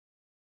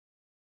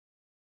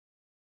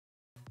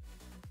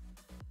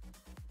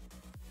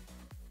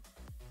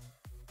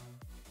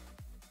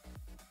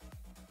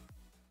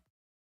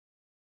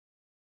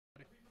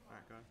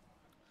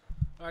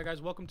All right,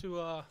 guys, welcome to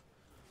our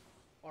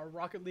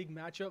Rocket League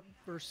matchup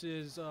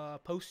versus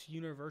Post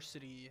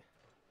University.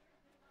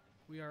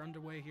 We are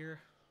underway here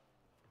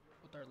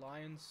with our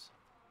Lions.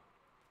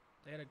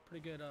 They had a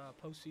pretty good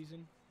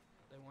postseason.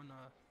 They won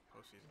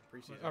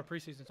Preseason. or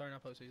preseason. Sorry,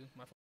 not postseason.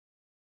 My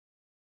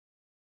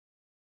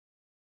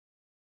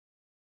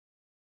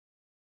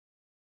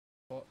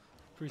fault.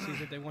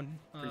 Preseason, they won.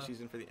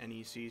 Preseason for the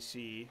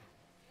NECC.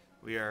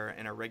 We are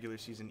in a regular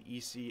season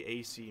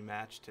ECAC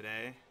match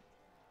today.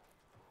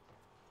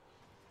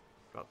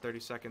 About 30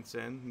 seconds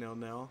in,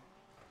 0-0.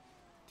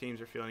 Teams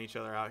are feeling each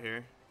other out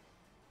here.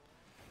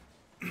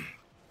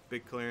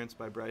 Big clearance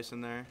by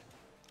Bryson there.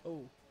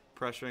 Oh,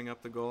 Pressuring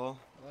up the goal.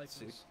 I like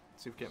See this.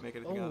 if we can't make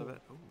anything out of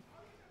it. Ooh.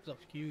 It was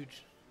a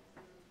huge.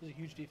 It was a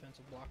huge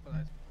defensive block by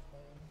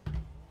that.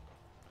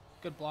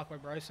 Good block by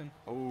Bryson.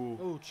 Oh,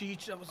 Oh,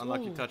 Cheech, that was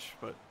unlucky ooh. touch,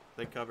 but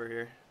they cover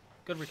here.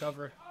 Good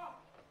recovery.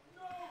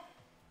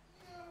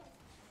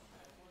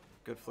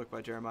 Good flick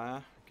by Jeremiah.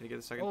 Can he get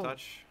a second Oh.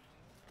 touch?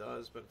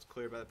 Does, but it's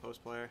cleared by the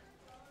post player.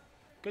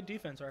 Good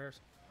defense right here.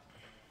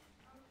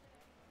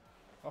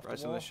 Off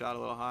Bryson the wall. with the shot a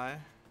little high.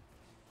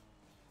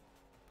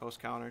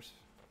 Post counters.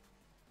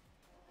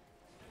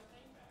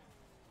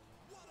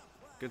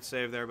 Good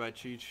save there by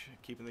Cheech,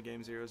 keeping the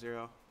game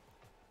 0-0.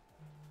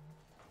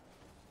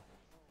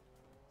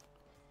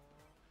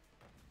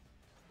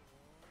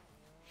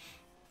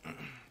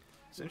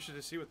 It's interesting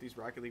to see what these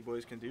Rocket League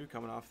boys can do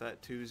coming off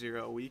that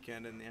 2-0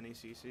 weekend in the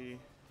NECC.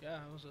 Yeah,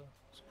 it was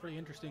a pretty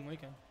interesting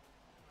weekend.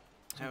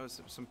 Yeah, it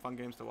was some fun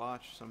games to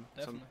watch.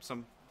 Definitely.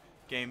 Some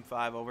game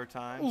 5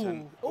 overtimes. Ooh,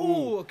 And,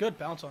 ooh, a good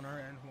bounce on our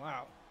end.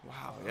 Wow.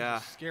 wow, That yeah,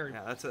 was scary.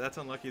 yeah, that's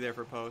unlucky there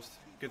for Post.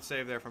 Good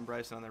save there from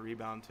Bryson on the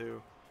rebound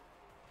too.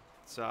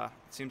 It's it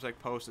seems like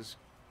Post is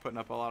putting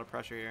up a lot of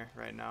pressure here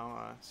right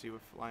now. See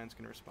if Lions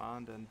can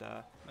respond and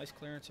Nice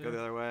clearance go here. the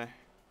other way.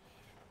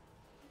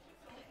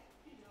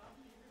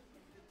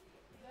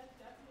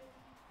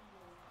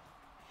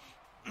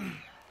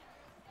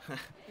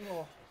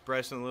 Oh,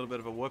 Bryson a little bit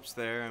of a whoops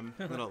there and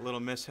little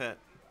mishit.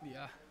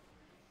 yeah.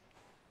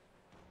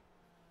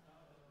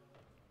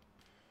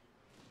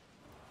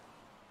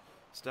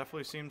 It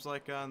definitely seems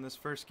like in this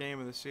first game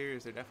of the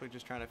series, they're definitely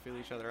just trying to feel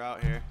each other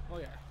out here. Oh,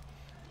 yeah.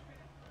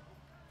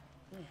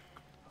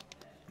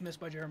 Missed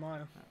by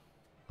Jeremiah.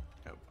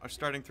 Our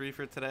starting 3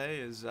 for today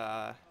is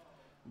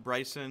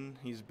Bryson.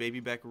 He's Baby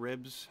Beck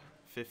Ribs,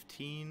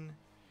 15.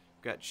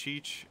 We've got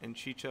Cheech and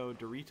Chicho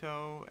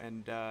Dorito,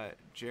 and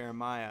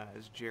Jeremiah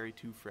is Jerry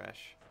Too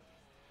Fresh.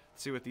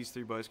 Let's see what these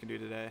 3 boys can do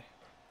today.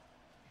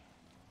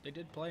 They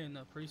did play in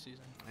the preseason.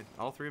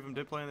 All 3 of them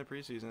did play in the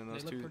preseason, and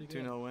those They look pretty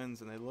 2-0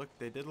 wins, and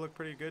they did look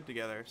pretty good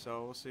together.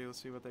 So we'll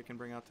see what they can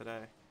bring out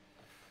today.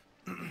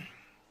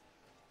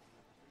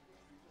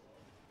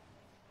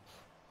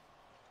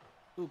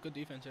 Ooh, good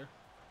defense here.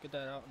 Get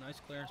that out. Nice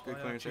clearance Good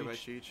by clearance there by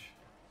Cheech. Cheech.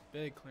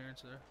 Big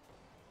clearance there.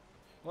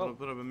 A little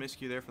bit of a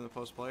miscue there from the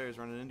post players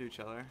running into each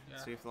other. Yeah.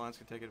 See if the Lions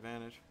can take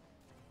advantage.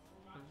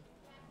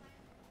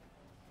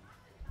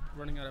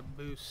 Running out of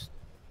boost.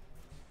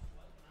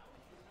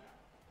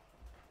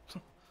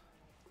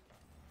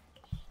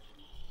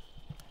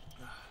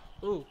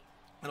 Ooh.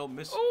 Little Ooh.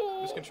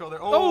 miscontrol there.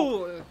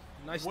 Oh,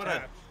 nice What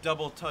tap. a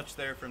double touch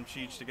there from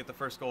Cheech to get the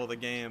first goal of the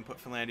game, put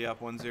Finlandia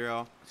up 1-0. It's a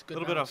A good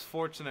little bit of bounce.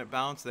 fortunate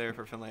bounce there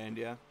for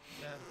Finlandia.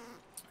 Yeah.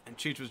 And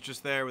Cheech was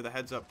just there with a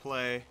heads-up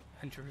play.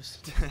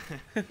 Interest.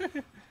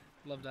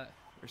 Love that.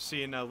 We're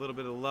seeing a little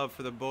bit of love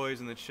for the boys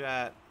in the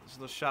chat. Just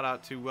a little shout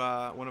out to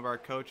one of our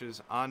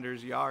coaches,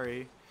 Anders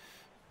Yari.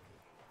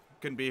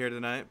 Couldn't be here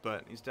tonight,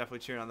 but he's definitely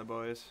cheering on the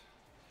boys.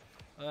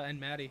 And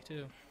Maddie,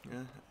 too.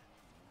 Yeah,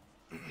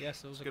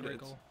 Yes, it was It's a good. great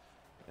It's- goal.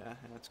 yeah,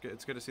 it's good.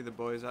 It's good to see the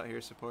boys out here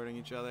supporting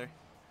each other.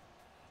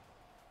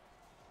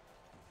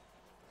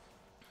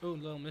 Ooh,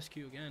 little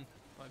miscue again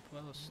by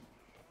Post.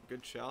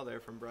 Good shot there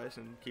from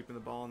Bryson, keeping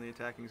the ball in the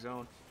attacking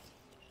zone.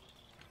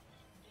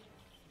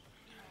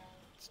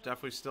 It's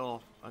definitely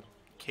still a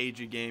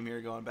cagey game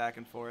here, going back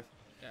and forth.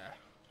 Yeah.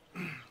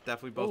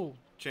 Definitely both Ooh.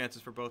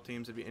 chances for both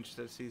teams. I'd be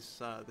interested to see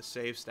the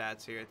save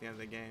stats here at the end of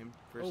the game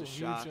versus huge,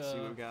 shots. See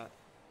what we got.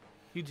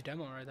 Huge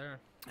demo right there.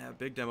 Yeah,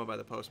 big demo by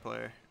the post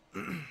player.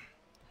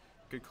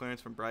 Good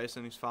clearance from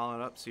Bryson. He's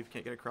following it up. See if he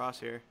can't get across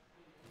here.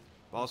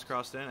 Ball's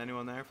crossed in.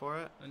 Anyone there for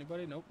it?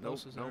 Anybody? Nope. Nope.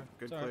 Post is Nope. there.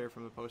 Good It's all right. clear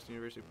from the post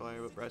University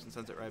player, but Bryson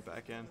sends it right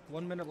back in.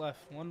 1 minute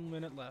left. 1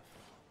 minute left.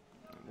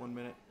 1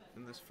 minute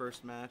in this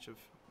first match of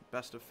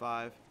best of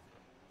 5.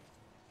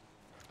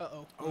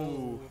 Uh-oh.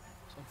 Oh.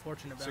 It's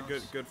unfortunate It's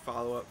bounce. a good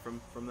follow up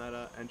from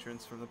that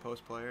entrance from the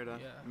post player to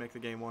Yeah. make the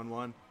game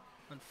 1-1.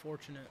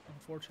 Unfortunate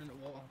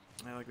wall.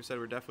 Yeah, like we said,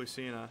 we're definitely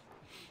seeing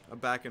a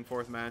back and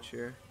forth match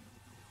here.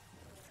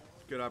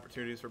 Good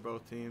opportunities for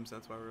both teams.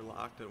 That's why we're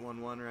locked at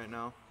 1-1 right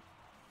now.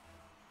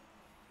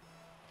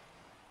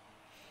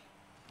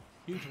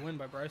 Huge win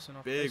by Bryson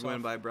off Big face-off.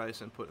 win by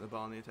Bryson, putting the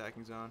ball in the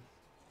attacking zone.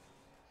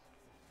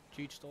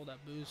 Cheech stole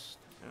that boost.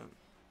 Yeah.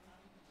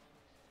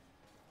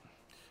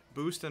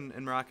 Boost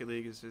in Rocket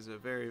League is a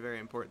very, very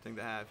important thing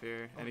to have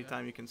here. Oh,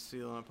 Anytime you can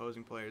steal an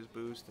opposing player's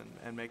boost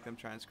and make them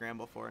try and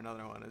scramble for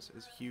another one is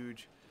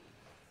huge.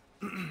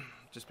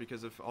 just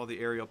because of all the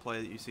aerial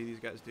play that you see these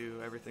guys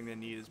do. Everything they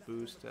need is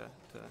boost to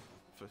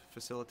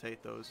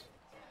facilitate those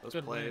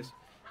Good plays.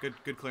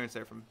 Good clearance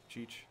there from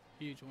Cheech.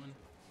 Huge win.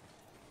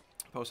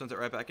 Post sends it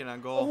right back in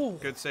on goal. Oh.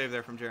 Good save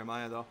there from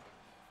Jeremiah, though.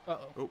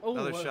 Uh-oh. Oh,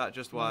 another shot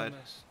just wide.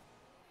 Miss.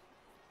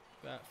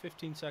 Got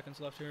 15 seconds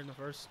left here in the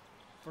first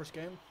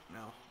game.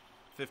 No.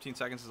 15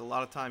 seconds is a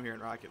lot of time here in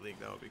Rocket League,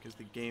 though, because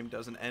the game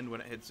doesn't end when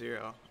it hits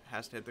 0. It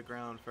has to hit the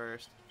ground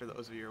first. For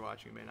those of you who are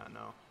watching who may not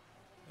know.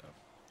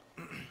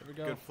 Yep. Here we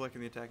go. Good flick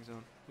in the attacking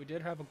zone. We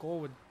did have a goal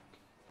with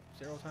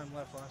 0 time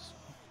left last.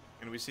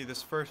 And we see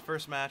this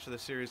first match of the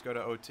series go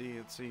to OT.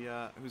 Let's see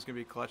who's going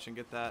to be clutch and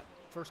get that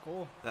First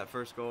goal. That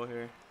first goal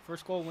here.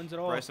 First goal wins it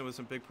all. Bryson with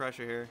some big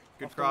pressure here.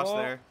 Good Off the cross wall.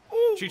 there.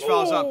 Ooh, Cheech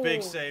follows up. ooh.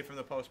 Big save from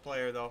the post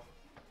player, though.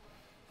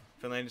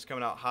 Finlandia's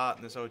coming out hot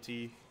in this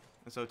OT.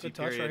 Good touch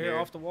period right here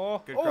off the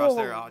wall. Good cross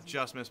there. Oh,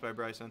 just missed by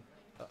Bryson.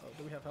 Uh-oh.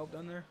 Do we have help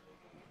down there?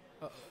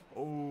 Oh,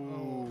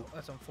 Oh,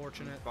 that's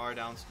unfortunate. bar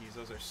down skis.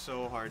 Those are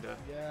so hard to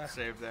Yeah.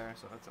 save there.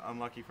 So that's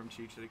unlucky from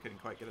Cheech that he couldn't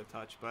quite get a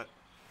touch. But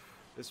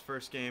this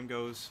first game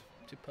goes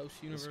To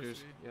Post University.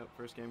 Yep,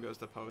 first game goes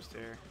to post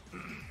here.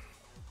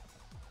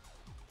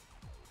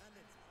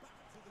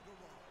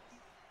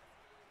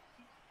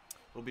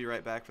 We'll be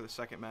right back for the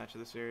second match of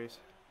the series.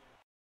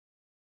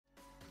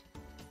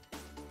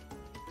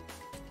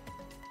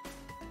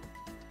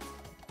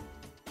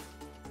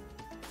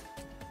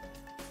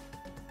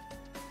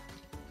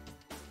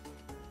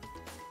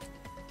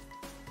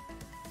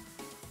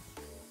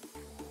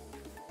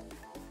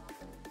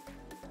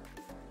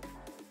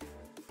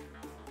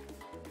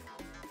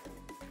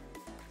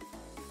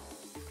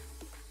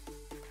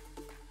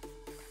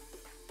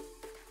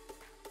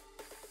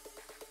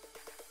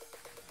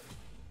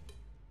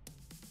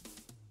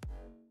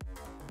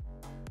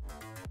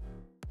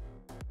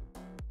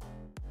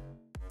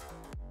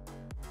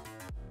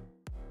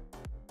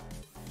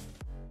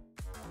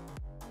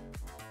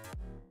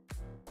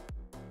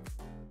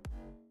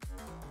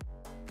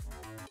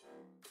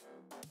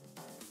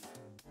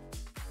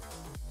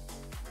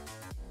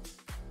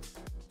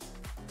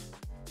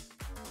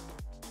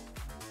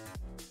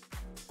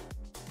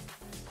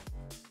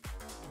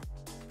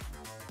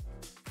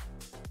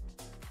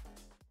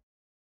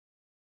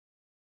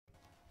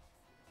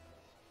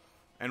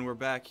 And we're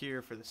back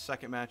here for the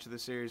second match of the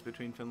series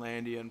between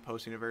Finlandia and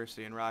Post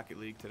University in Rocket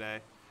League today.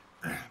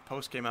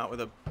 Post came out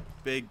with a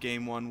big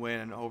Game 1 win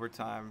in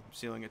overtime,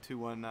 sealing a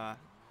 2-1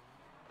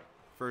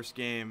 first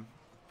game,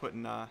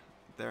 putting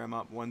them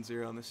up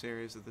 1-0 in the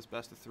series of this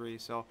best of 3.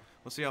 So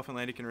we'll see how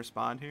Finlandia can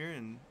respond here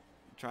and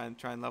try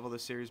and level the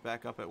series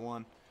back up at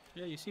 1.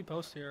 Yeah, you see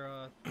Post here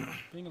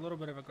being a little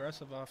bit of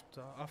aggressive off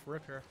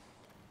rip here.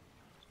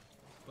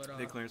 But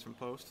Big clearance from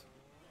Post.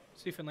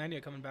 see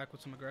Finlandia coming back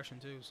with some aggression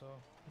too, so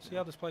we'll see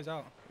how this plays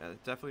out. Yeah,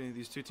 definitely.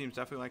 These two teams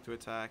definitely like to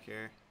attack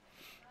here.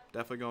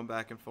 Definitely going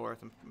back and forth.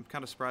 I'm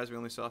kind of surprised we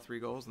only saw 3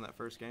 goals in that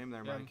first game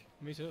there, Yeah, Mike.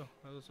 me too.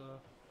 That was, I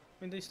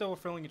mean, they still were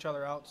filling each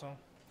other out, so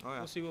Oh yeah.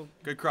 we'll see.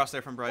 Good cross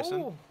there from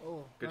Bryson.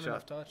 Oh, Good not shot.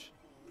 enough touch.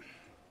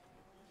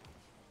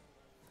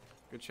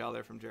 Good shot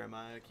there from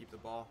Jeremiah. Keep the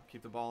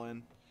ball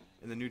in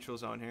the neutral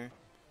zone here.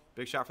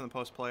 Big shot from the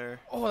post player.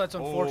 Oh, that's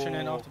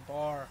unfortunate Oh. off the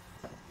bar.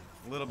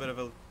 A little bit of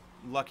a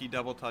lucky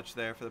double touch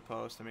there for the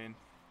post. I mean,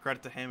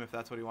 credit to him if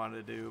that's what he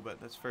wanted to do, but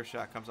this first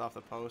shot comes off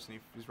the post, and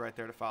he's right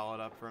there to follow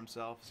it up for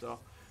himself. So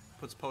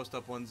puts post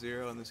up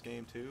 1-0 in this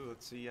game too.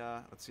 Let's see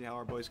how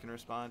our boys can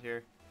respond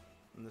here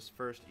in this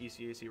first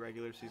ECAC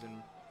regular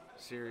season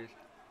series.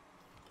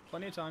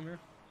 Plenty of time here.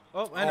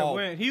 Oh, and a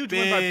win. Huge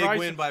big win by Bryson.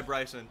 win by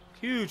Bryson.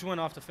 Huge win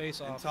off the And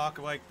face-off. talk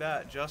like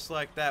that, just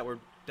like that, we're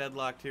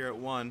deadlocked here at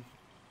 1.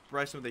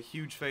 Bryson with a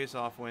huge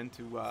face-off win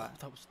to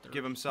That was dirty.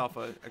 give himself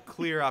a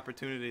clear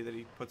opportunity that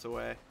he puts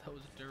away. That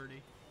was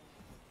dirty.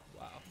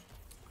 Wow.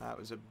 That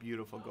was a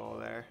beautiful goal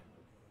there.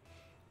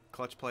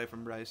 Clutch play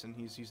from Bryson.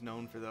 He's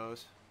known for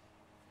those.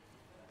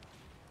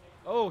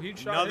 Oh, huge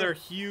shot. Another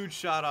here. huge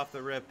shot off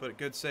the rip, but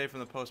good save from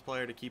the post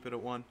player to keep it at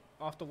 1.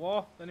 Off the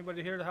wall.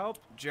 Anybody here to help?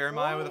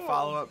 Jeremiah with a Oh.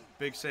 follow-up.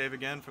 Big save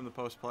again from the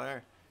post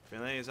player.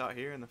 Finlay is out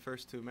here in the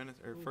first 2 minutes,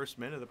 or first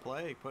minute of the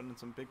play, putting in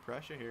some big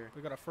pressure here.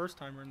 We got a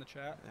first-timer in the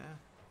chat Yeah.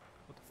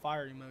 with the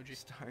fire emoji.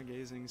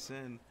 Stargazing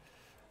Sin.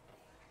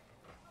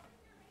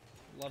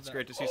 Love It's that.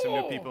 great to see some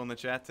new people in the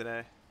chat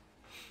today.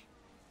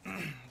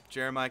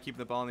 Jeremiah keeping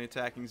the ball in the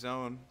attacking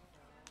zone.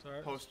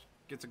 Sorry. Post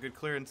gets a good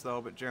clearance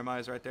though, but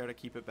Jeremiah's right there to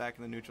keep it back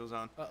in the neutral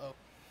zone. Uh-oh.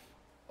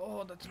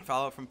 Oh, that's...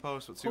 Follow up from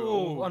post. Let's see.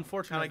 Oh,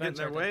 unfortunate Kind of getting events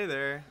their right way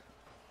there,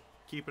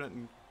 keeping it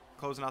and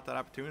closing out that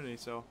opportunity.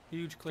 So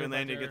Huge clear by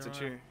Finlandia gets a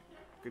Jeremiah. cheer.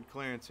 Good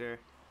clearance here.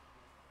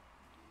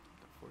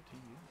 14.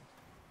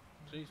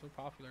 Jeez, we're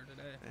popular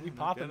today. Yeah, We no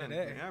popping kidding.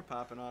 today. We are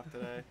popping off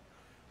today.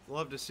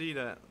 Love to see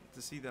that.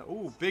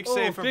 Ooh, big Oh,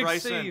 save from big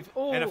Bryson, save.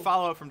 and a Oh.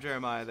 follow up from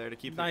Jeremiah there to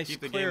keep Nice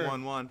the clear. game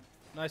 1-1.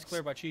 Nice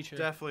clear by Cheech here.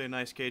 Definitely a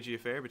nice cagey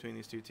affair between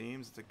these two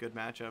teams. It's a good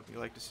matchup you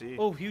like to see.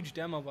 Oh, huge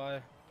demo by...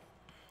 I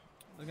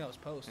think that was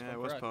Post. yeah, if it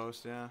I'm was correct.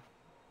 post. Yeah.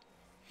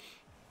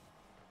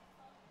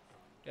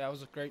 Yeah, it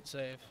was a great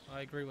save.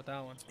 I agree with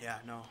that one. Yeah,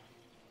 no.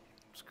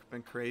 It's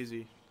been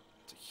crazy.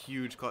 It's a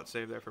huge clutch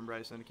save there from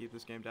Bryson to keep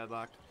this game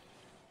deadlocked.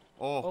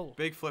 Oh, Oh.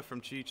 big flip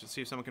from Cheech. Let's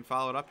see if someone can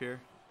follow it up here.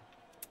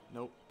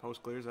 Nope,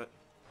 post clears it.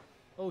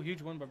 Oh,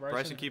 huge one by Bryson.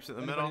 Bryson keeps it in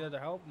the Anybody middle. there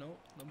to help? Nope.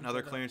 Nobody's Another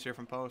there to- clearance here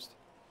from post.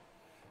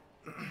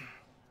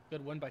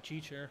 Good win by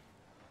Cheech here.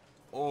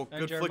 Oh, And good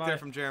flick Jeremiah. there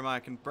from Jeremiah.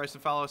 Can Bryson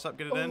follow us up,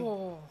 get it in?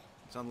 Oh.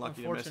 It's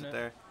unlucky to miss it Unfortunate.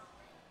 there.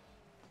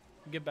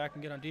 Get back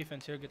and get on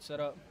defense here. Get set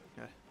up.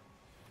 Okay.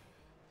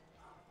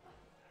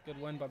 Good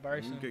win by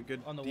Bryson.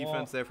 Good on the defense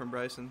wall. there from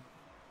Bryson.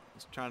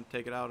 He's trying to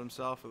take it out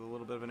himself with a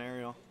little bit of an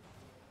aerial.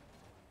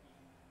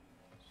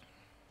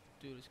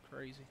 Dude is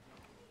crazy.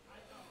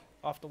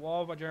 Off the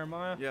wall by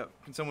Jeremiah. Yep.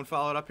 Can someone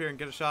follow it up here and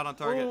get a shot on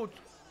target?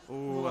 Oh,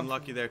 Ooh,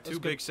 unlucky there. that's Two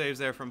good. big saves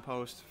there from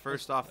post.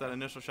 First That's- off that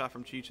initial shot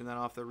from Cheech and then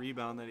off the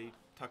rebound that he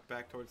tucked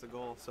back towards the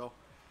goal. So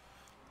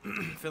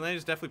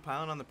Finlandia's definitely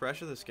piling on the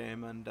pressure this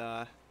game, and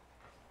yeah.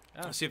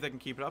 see if they can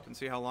keep it up and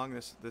see how long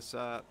this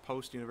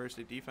post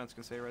university defense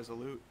can stay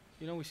resolute.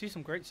 You know, we see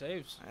some great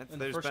saves in the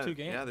There's first been- 2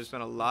 games. Yeah, there's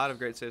been a lot of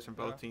great saves from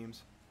both Yeah.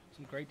 teams.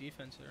 Some great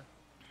defense here.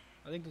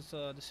 I think this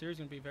the series is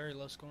going to be very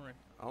low scoring.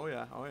 Oh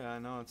yeah, I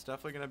know. It's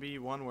definitely going to be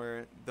one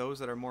where those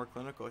that are more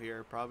clinical here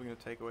are probably going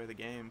to take away the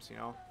games, you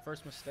know.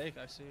 First mistake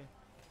I see.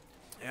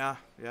 Yeah,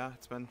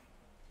 it's been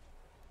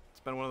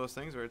one of those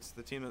things where it's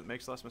the team that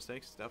makes less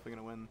mistakes is definitely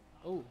going to win.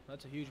 Oh,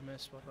 that's a huge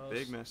miss by Rose.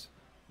 Big miss.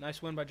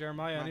 Nice win by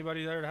Jeremiah. Nice.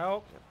 Anybody there to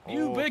help? Oh,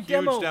 You big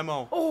huge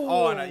demo.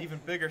 Oh, and an even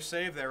bigger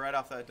save there right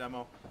off that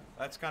demo.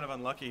 That's kind of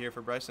unlucky here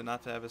for Bryson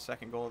not to have his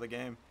second goal of the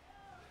game.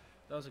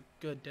 That was a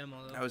good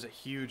demo, though. That was a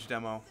huge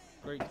demo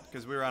Great.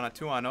 because we were on a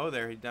 2-on-0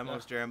 there. He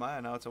demos Yeah.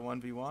 Jeremiah. Now it's a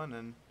 1v1,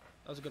 and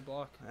That was a good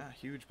block. yeah,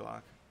 huge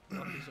block.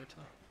 Blockies are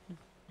tough.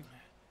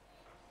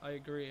 I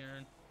agree,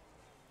 Aaron.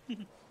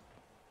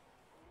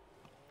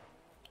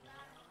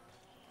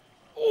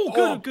 Oh,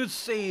 Oh, good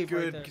save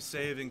right there. Good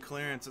save and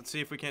clearance. Let's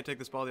see if we can't take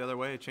this ball the other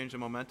way, change the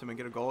momentum, and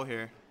get a goal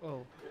here.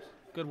 Oh,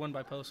 good one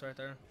by Post right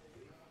there.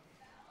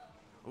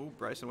 Oh,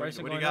 Bryson, what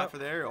Bryson do you going got up. for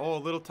there? Oh, a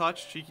little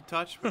touch, cheeky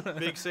touch.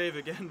 Big save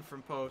again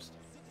from post.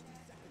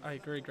 I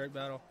agree. Great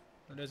battle.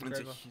 It is a great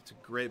battle. It's a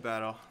great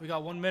battle. We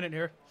got 1 minute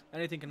here.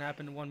 Anything can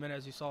happen in 1 minute,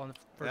 as you saw in the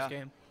first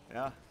game.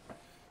 Yeah.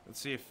 Let's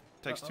see if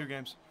it takes 2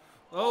 games.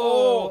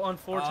 Oh,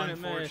 unfortunate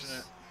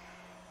miss.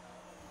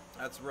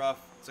 That's rough.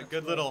 It's a That's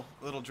good rough.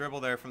 little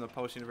dribble there from the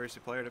post university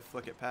player to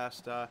flick it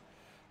past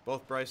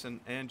both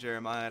Bryson and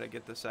Jeremiah to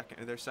get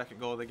their second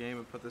goal of the game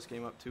and put this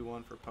game up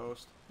 2-1 for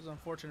post. It was an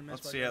unfortunate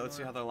miss. Let's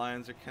see how the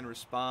Lions can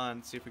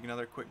respond. See if we can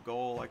another quick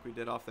goal like we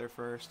did off their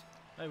first.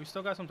 Hey, we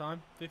still got some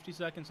time. 50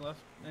 seconds left.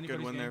 Anybody's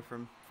Good win game. there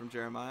from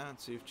Jeremiah. And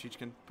see if Cheech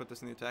can put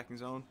this in the attacking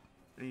zone.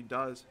 And he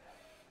does.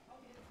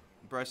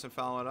 Bryson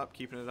following it up,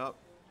 keeping it up.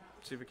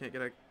 See if we can't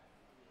get a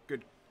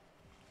good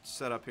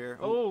setup here.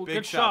 Oh, big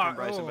good shot shot. from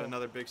Bryson, but Oh.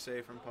 another big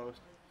save from post.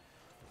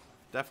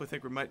 Definitely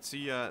think we might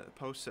see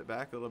post sit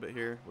back a little bit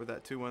here with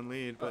that 2-1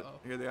 lead, but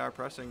here they are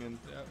pressing, and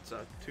Yeah. it's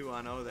a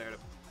 2-on-0 there to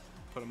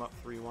put them up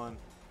 3-1.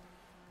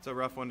 It's a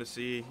rough one to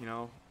see, you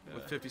know.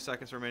 With Yeah. 50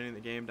 seconds remaining in the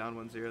game, down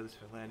 1-0, the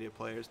Finlandia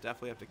players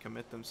definitely have to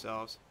commit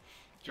themselves,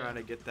 trying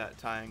Yeah. to get that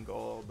tying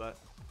goal. But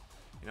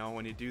you know,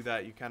 when you do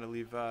that, you kind of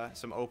leave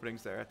some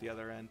openings there at the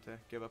other end to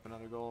give up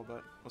another goal.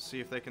 But we'll see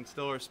if they can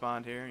still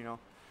respond here. You know,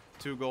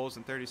 2 goals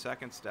in 30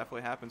 seconds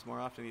definitely happens more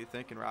often than you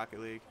think in Rocket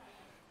League.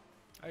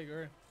 I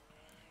agree.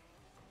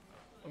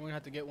 We're going to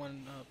have to get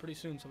one pretty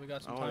soon, so we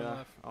got some Oh time yeah,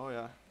 left. oh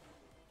yeah.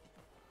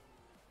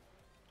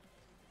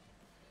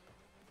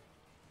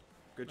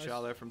 Good Nice.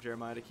 shot there from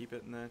Jeremiah to keep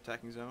it in the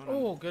attacking zone.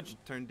 Oh, and good.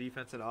 Turn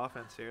defense into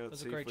offense here. Let's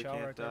That's a see great if we shot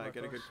can't right there by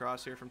get a good Post.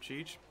 cross here from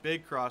Cheech.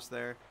 Big cross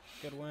there,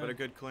 Good win. but a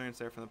good clearance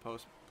there from the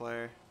post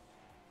player.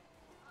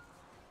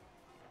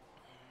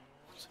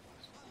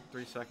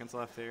 3 seconds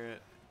left here.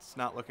 It's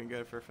not looking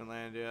good for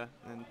Finlandia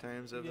in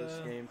terms of this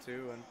Yeah. game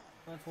too.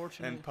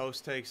 Unfortunately. And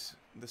Post takes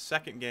the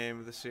second game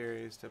of the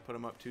series to put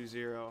them up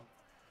 2-0.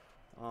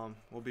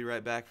 We'll be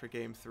right back for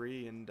game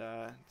 3 and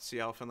see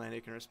how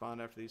Finlandia can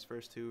respond after these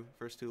first two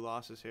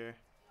losses here.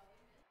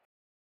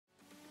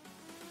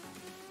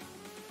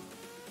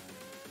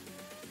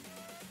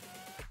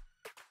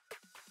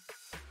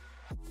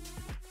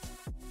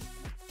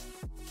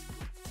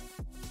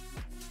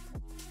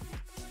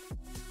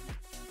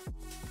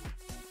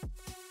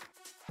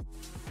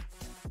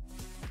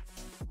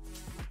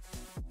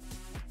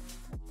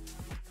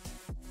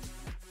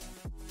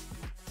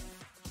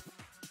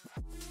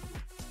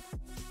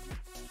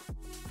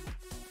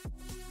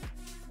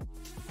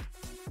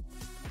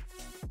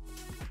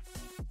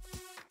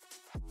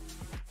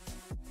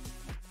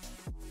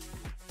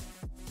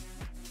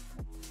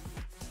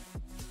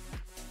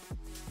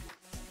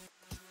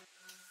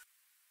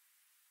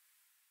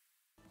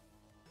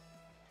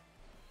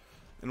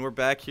 And we're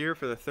back here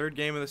for the third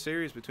game of the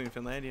series between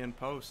Finlandia and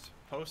Post.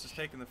 Post has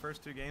taken the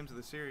first 2 games of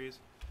the series.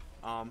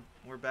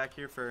 We're back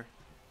here for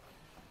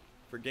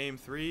game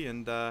 3,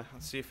 and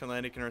let's see if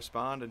Finlandia can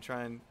respond and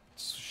try and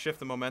shift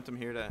the momentum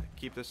here to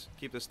keep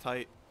this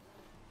tight.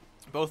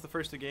 Both the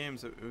first 2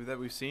 games that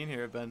we've seen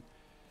here have been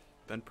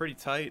pretty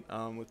tight,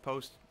 with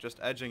Post just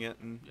edging it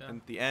and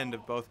at the end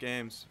of both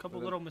games. A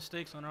couple little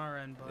mistakes on our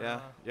end, but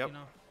Yeah, yep. you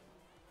know,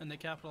 and they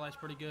capitalized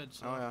pretty good.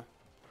 So Oh, yeah.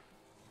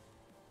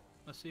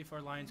 let's see if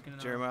our Lions can.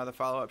 Jeremiah, the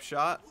follow-up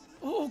shot.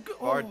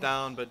 Hard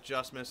down, but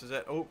just misses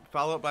it. Oh,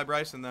 follow-up by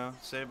Bryson, though.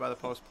 Saved by the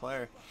post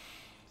player.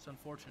 It's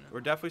unfortunate.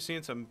 We're definitely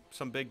seeing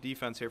some big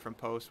defense here from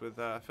post with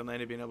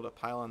Finlandia being able to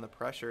pile on the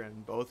pressure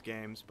in both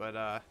games,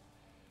 but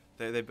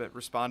they've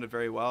responded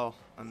very well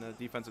on the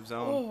defensive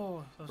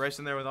zone.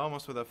 Bryson there with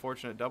a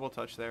fortunate double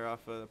touch there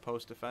off of the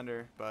post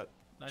defender, but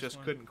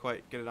just couldn't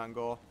quite get it on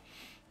goal.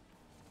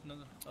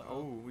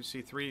 We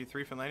see three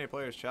Finlandia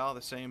players chow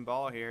the same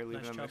ball here,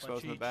 leaving them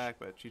exposed in the back,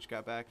 but Cheech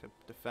got back to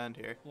defend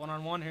here.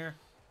 One-on-one here.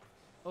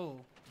 Oh,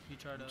 he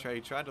tried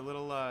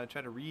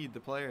to read the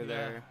player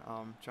there,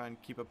 try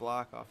and keep a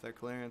block off their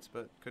clearance,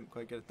 but couldn't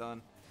quite get it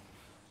done.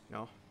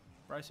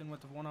 Bryson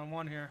with the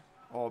one-on-one here.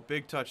 Oh,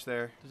 big touch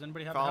there. Does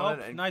anybody have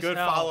help? Nice good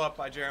follow-up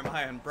by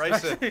Jeremiah, and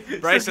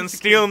Bryson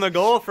stealing the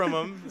goal from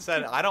him.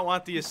 Said, I don't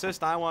want the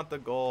assist, I want the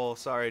goal.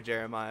 Sorry,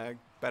 Jeremiah.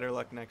 Better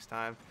luck next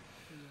time.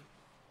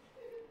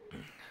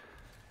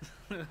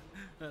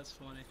 That's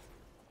funny.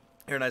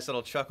 Hear a nice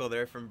little chuckle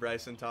there from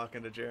Bryson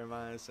talking to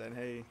Jeremiah, saying,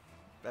 hey,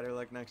 better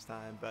luck next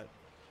time. But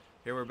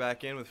here we're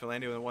back in with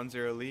Finlandia with a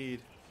 1-0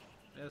 lead.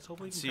 Yeah, let's hope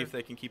we can see if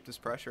they can keep this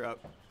pressure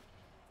up.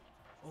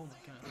 Oh, my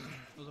God.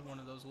 Those are one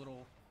of those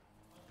little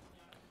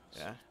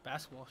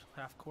basketball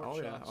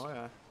half-court shots. Oh,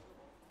 yeah.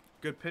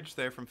 Good pitch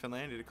there from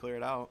Finlandia to clear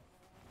it out.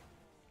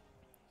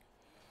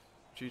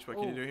 Cheech, what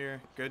can you do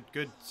here?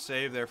 Good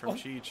save there from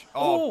Cheech.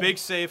 Oh, big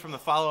save from the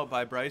follow-up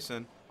by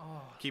Bryson.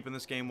 Keeping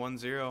this game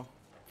 1-0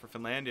 for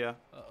Finlandia.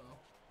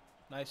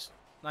 Nice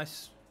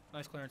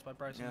clearance by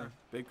Bryson. Yeah,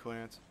 big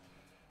clearance.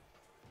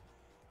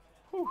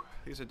 Whew.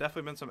 These have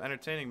definitely been some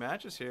entertaining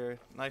matches here.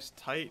 Nice,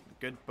 tight,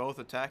 good both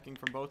attacking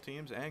from both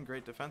teams and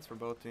great defense from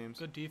both teams.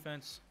 Good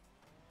defense.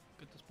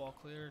 Get this ball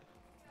cleared.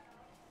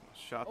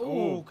 Shot.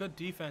 Oh, good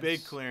defense.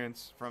 Big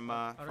clearance from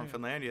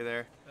Finlandia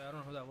there. Yeah, I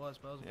don't know who that was,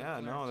 but that was a good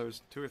clearance. No, there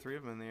was 2 or 3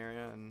 of them in the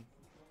area, and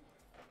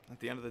at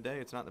the end of the day,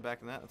 it's not in the back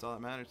of the net. That's all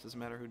that matters. Doesn't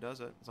matter who does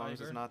it, as long as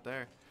it's not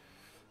there.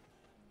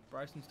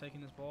 Bryson's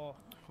taking this ball.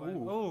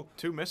 Ooh,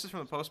 2 misses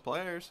from the post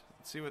players.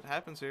 Let's see what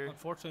happens here.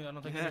 Unfortunately, I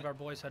don't think any of our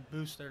boys had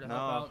boost there to help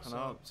out.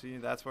 No. See,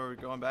 that's where we're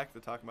going back to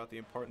talking about the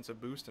importance of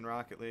boost in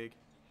Rocket League.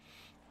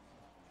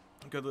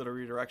 Good little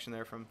redirection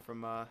there from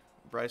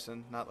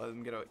Bryson, not letting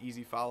him get an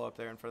easy follow-up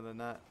there in front of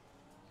the net.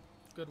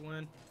 Good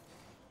win.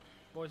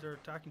 Boys are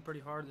attacking pretty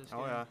hard this game.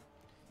 Oh, yeah.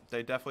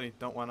 They definitely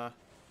don't want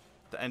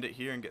to end it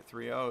here and get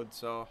 3-0'd,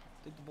 so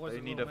I think the boys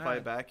they need to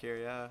fight back here,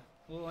 yeah.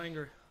 A little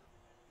anger.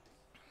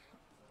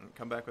 And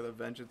come back with a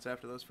vengeance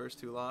after those first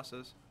 2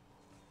 losses.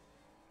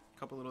 A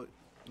couple little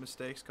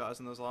mistakes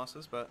causing those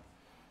losses, but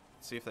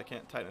let's see if they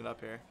can't tighten it up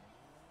here.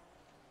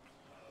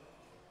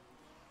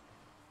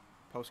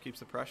 Post keeps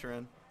the pressure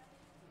in.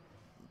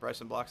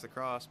 Bryson blocks the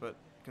cross, but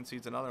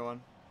concedes another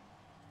one.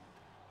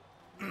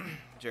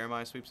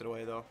 Jeremiah sweeps it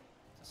away, though.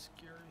 That's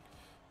scary.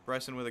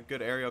 Bryson with a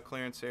good aerial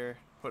clearance here,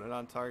 putting it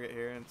on target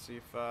here, and see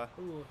if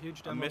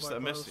huge demo by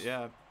Post.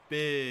 Yeah,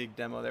 big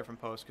demo there from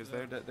Post, because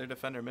their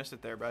defender missed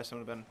it there. Bryson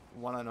would have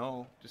been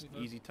 1-0, just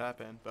easy tap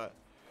in, but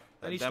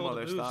that demo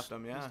there stopped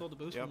him. Yeah, he stole the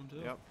boost from him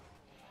too. Yep.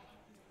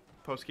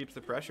 Post keeps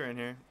the pressure in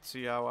here.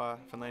 See how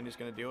Finlandia's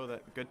going to deal with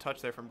it. Good touch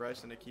there from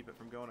Bryson to keep it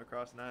from going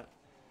across net.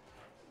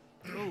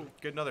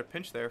 Good another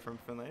pinch there from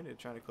Finlandia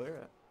trying to clear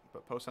it,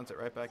 but Post sends it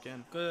right back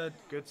in. Good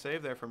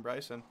save there from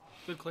Bryson.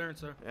 Good clearance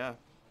there. Yeah,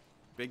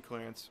 big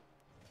clearance.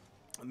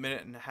 A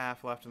minute and a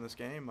half left in this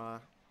game.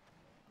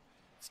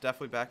 It's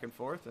definitely back and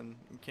forth, and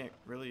you can't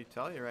really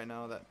tell you right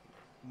now that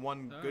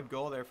one good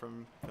goal there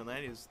from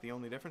Finlandia is the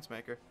only difference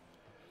maker.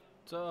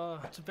 It's a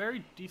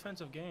very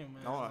defensive game,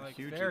 man. A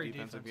huge very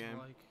defensive game.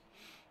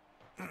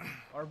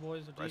 Our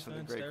boys are Bryson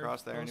defense. with a great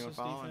cross there, and he was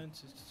following.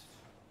 Defense is,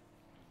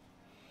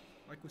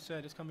 like we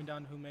said, it's coming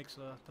down to who makes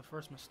the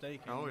first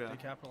mistake. And they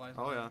capitalize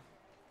on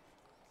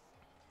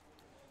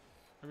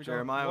it.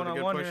 Jeremiah with a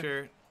good push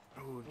here.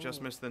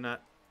 Just missed the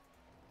net.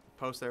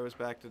 Post there was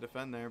back to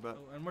defend there, but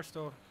and we're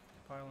still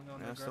piling on.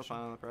 Yeah, still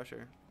piling on the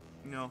pressure.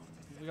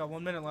 We got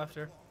 1 minute left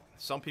here.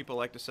 Some people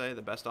like to say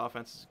the best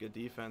offense is good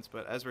defense,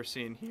 but as we're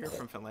seeing here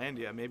from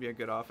Finlandia, maybe a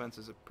good offense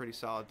is a pretty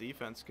solid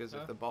defense, because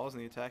if the ball's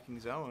in the attacking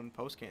zone,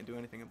 Post can't do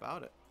anything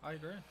about it. I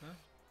agree.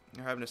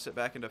 They're having to sit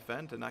back and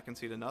defend to not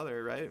concede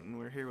another, right? And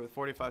we're here with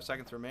 45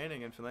 seconds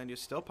remaining, and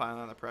Finlandia's still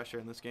piling on the pressure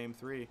in this game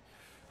 3.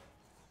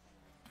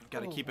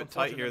 Got to keep it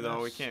tight here,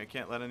 though. We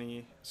can't let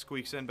any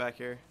squeaks in back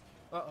here.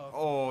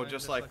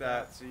 Just like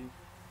that. See,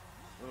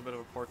 a little bit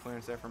of a poor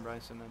clearance there from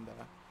Bryson, and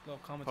little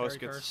commentary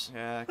curse.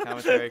 Yeah,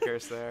 commentary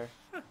curse there.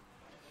 A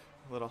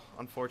little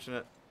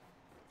unfortunate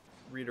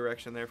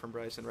redirection there from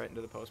Bryson right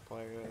into the post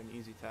player, an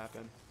easy tap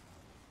in.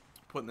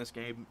 Putting this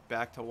game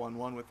back to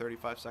 1-1 with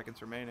 35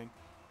 seconds remaining.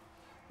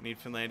 We need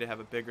Finlandia to have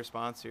a big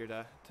response here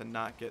to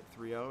not get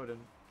 3-0'd, and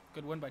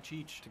good win by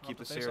Cheech to keep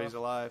the series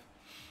alive.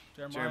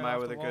 Jeremiah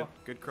with a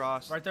good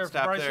cross. Right there for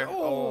Stop Bryson. there.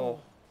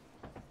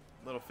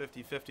 Little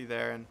 50-50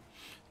 there, and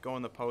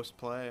going the post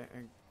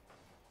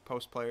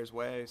player's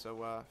way,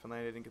 so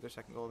Finlandia didn't get their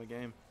second goal of the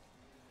game.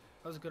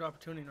 That was a good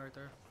opportunity right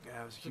there.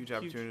 Yeah, it was a huge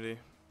opportunity.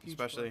 Huge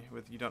especially play.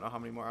 with you don't know how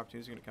many more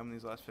opportunities are going to come in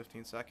these last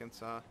 15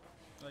 seconds. I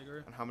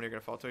agree. And how many are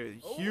going to fall to you.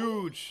 Oh.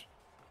 Huge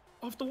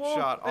Off the wall.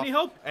 shot. Any Off,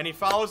 help? and he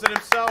follows it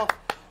himself.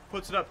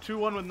 Puts it up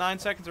 2-1 with 9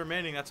 seconds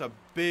remaining. That's a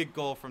big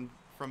goal from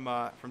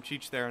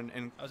Cheech there in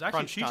That was actually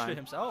crunch Cheech time. to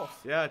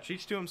himself. Yeah,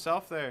 Cheech to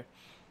himself there.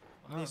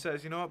 And Wow. he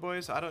says, "You know what,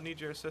 boys? I don't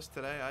need your assist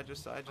today. I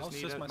just I'll need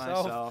assist it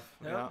myself." myself."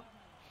 Yep. Yeah.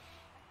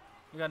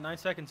 We got 9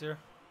 seconds here.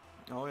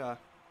 Oh yeah.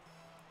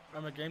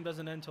 Remember, game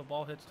doesn't end until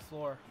ball hits the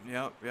floor.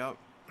 Yep.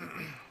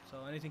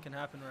 So anything can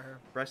happen right here.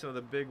 Bryson with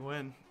a big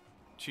win.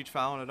 Cheech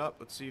fouling it up.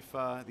 Let's see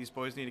if these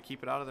boys need to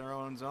keep it out of their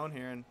own zone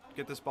here and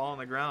get this ball on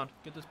the ground.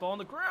 Get this ball on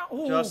the ground.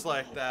 Ooh. Just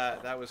like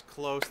that. That was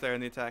close there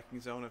in the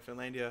attacking zone. And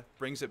Finlandia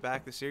brings it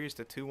back the series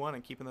to 2-1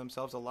 and keeping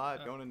themselves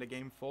alive going into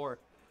game 4.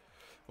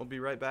 We'll be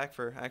right back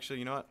for, actually,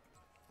 you know what?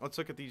 Let's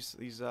look at these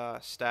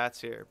stats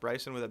here.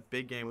 Bryson with a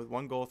big game with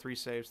 1 goal, 3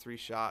 saves, 3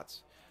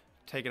 shots.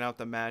 Taking out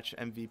the match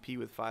MVP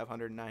with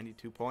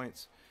 592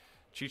 points.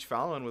 Cheech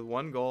Fallon with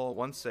 1 goal,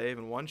 1 save,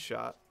 and 1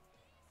 shot.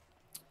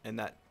 And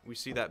that we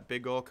see that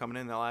big goal coming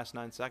in the last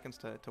 9 seconds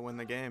to win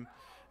the game.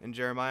 And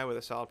Jeremiah with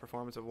a solid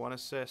performance of 1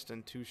 assist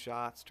and 2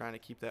 shots, trying to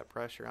keep that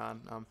pressure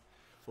on.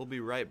 We'll be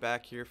right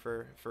back here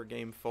for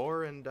game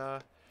 4, and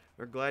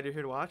we're glad you're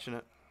here watching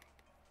it.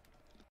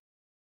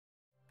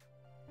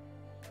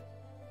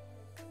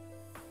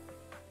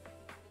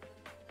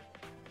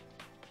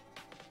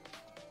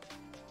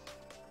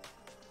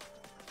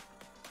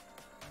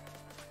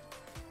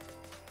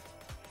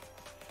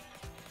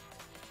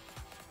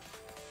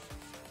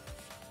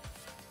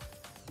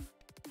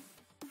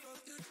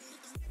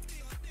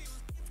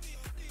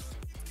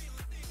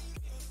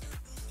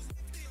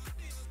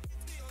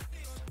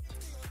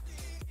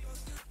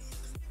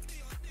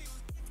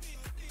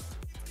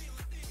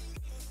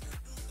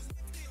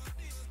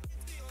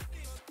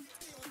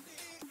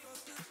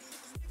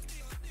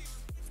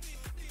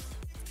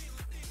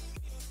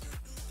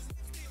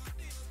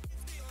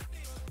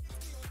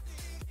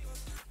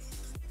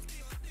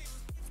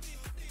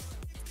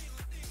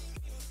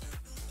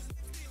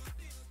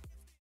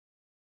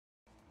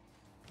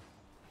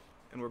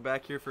 And we're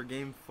back here for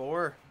game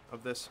 4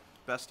 of this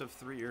best of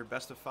 3 or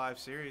best of 5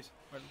 series.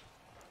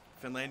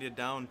 Finlandia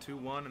down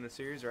 2-1 in the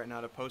series right now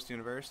to Post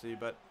University,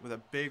 but with a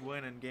big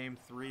win in game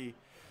 3,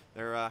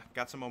 they're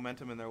got some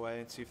momentum in their way,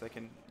 and see if they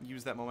can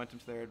use that momentum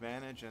to their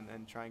advantage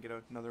and try and get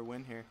another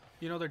win here.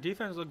 You know, their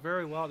defense looked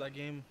very well that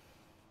game.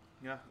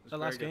 Yeah, That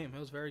last game, it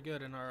was very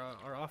good, and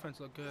our offense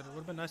looked good. It would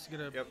have been nice to get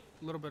a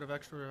little bit of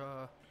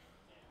extra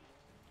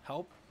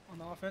help on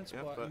the offense,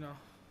 but you know.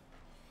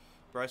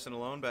 Bryson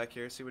alone back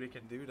here, see what he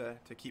can do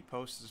to keep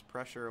Post's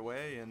pressure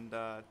away and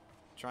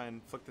try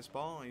and flick this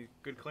ball.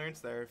 Good clearance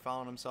there,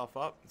 following himself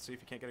up, and see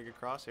if he can't get a good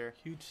cross here.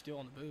 Huge steal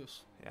on the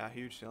boost. Yeah,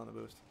 huge steal on the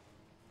boost.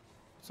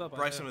 What's up,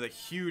 Bryson with a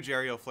huge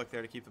aerial flick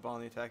there to keep the ball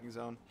in the attacking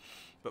zone.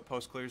 But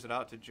Post clears it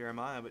out to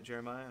Jeremiah, but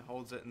Jeremiah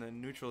holds it in the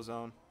neutral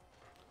zone.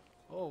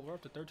 Oh, we're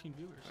up to 13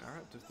 viewers. All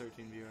right, up to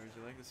 13 viewers.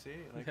 You like to see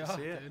it? You like Yeah, to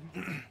see it?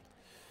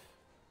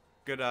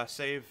 Good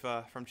save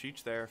from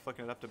Cheech there,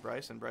 flicking it up to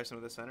Bryson. Bryson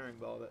with a centering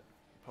ball that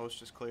Post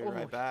just cleared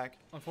right back.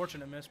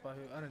 Unfortunate miss by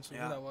who? I didn't see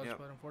who that was,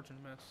 but unfortunate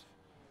miss.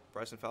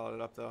 Bryson followed it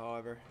up though,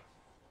 however.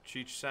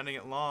 Cheech sending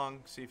it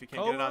long. See if he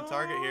can get it on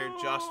target here.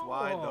 Just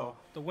wide though.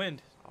 The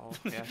wind. Oh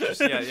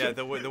yeah,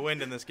 the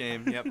wind in this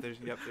game.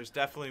 There's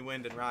definitely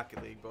wind in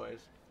Rocket League,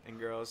 boys and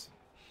girls.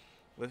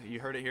 You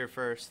heard it here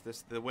first.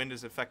 The wind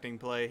is affecting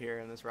play here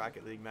in this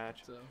Rocket League match.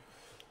 So.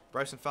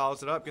 Bryson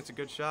follows it up, gets a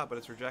good shot, but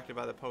it's rejected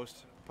by the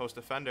post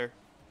defender.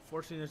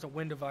 Fortunately, there's a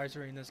wind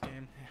advisory in this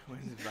game.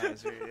 Wind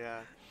advisory,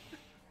 yeah.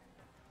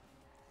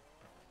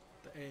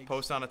 The egg.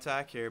 Post on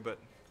attack here, but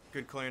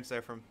good clearance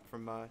there from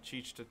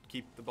Cheech to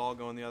keep the ball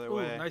going the other Ooh,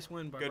 way. nice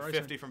win by Good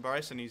Bryson. 50 from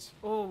Bryson. He's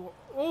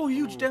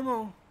huge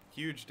demo.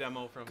 Huge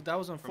demo from. That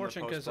was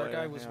unfortunate because our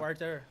guy was right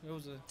there. It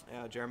was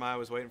Yeah, Jeremiah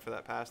was waiting for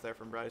that pass there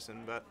from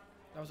Bryson, but.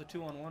 That was a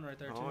 2-on-1 right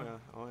there too.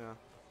 Oh yeah.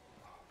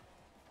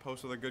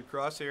 Post with a good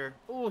cross here.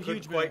 Oh,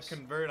 huge miss. Couldn't quite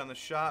convert on the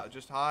shot,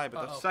 just high,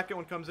 but the second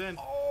one comes in.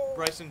 Oh.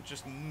 Bryson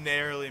just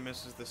narrowly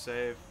misses the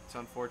save. It's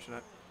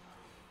unfortunate.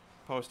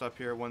 Post up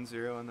here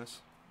 1-0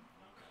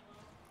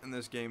 in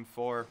this game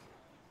 4,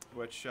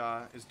 which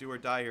is do or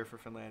die here for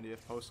Finlandia.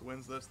 If Post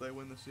wins this, they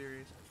win the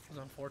series. It was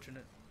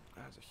unfortunate.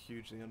 That was a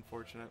hugely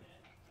unfortunate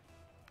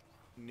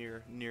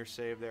near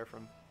save there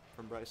from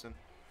Bryson.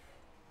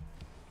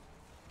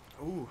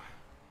 Ooh.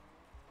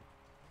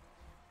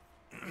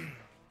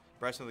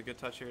 Bryson with a good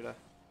touch here to.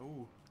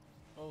 Ooh.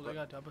 Oh, they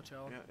got double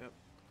chow. Yeah.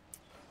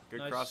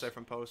 Good cross there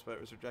from Post, but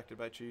it was rejected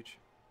by Cheech.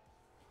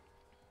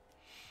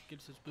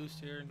 Gets his boost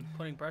here and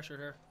putting pressure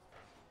here.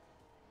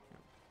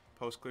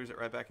 Post clears it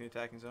right back in the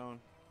attacking zone.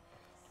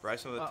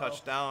 Bryson with a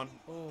touchdown.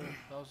 Oh,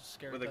 that was a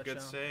scary with a good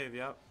save,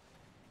 yep.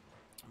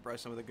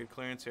 Bryson with a good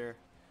clearance here.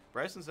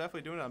 Bryson's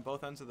definitely doing it on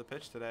both ends of the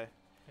pitch today.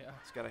 Yeah.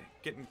 He's got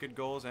getting good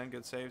goals and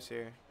good saves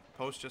here.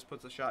 Post just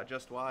puts the shot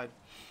just wide.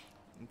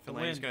 And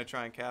Finlandia's going to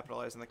try and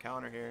capitalize on the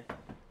counter here.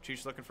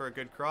 Cheech looking for a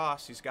good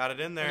cross. He's got it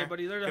in there.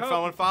 Anybody there to good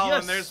help? follow.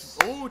 Yes. And there's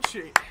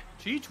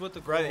Cheech with the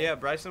goal. Yeah,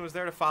 Bryson was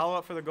there to follow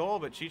up for the goal,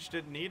 but Cheech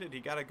didn't need it. He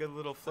got a good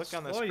little flick That's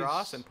on this twice.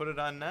 cross and put it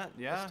on net.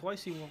 Yeah. That's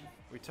twice he won.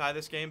 We tie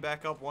this game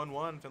back up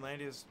 1-1.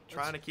 Finlandia's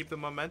trying to keep the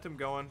momentum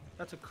going.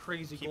 That's a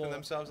crazy Keeping goal.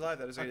 themselves alive.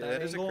 That is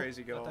a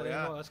crazy goal. At that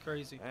Yeah. angle, that's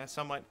crazy. And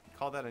some might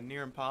call that a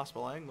near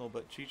impossible angle,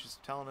 but Cheech is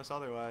telling us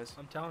otherwise.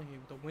 I'm telling you,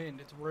 the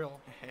wind, it's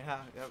real.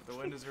 Yeah, the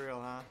wind is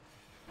real, huh?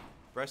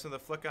 Bryson with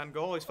the flick on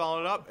goal. He's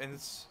following it up, and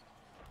it's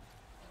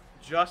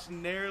just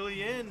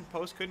narrowly in.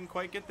 Post couldn't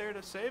quite get there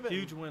to save it.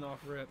 Huge win off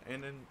rip.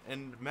 And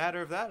in a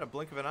matter of that, a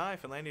blink of an eye,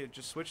 Finlandia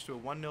just switched to a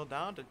 1-0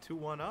 down to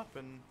 2-1 up,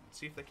 and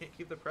see if they can't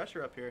keep the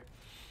pressure up here.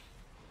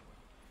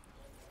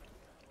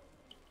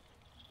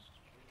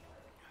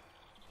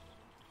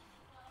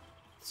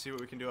 Let's see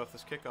what we can do off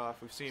this kickoff.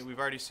 We've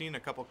already seen a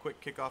couple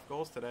quick kickoff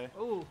goals today.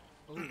 Oh,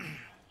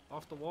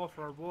 off the wall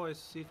for our boys.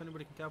 See if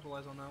anybody can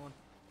capitalize on that one.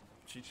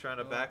 She's trying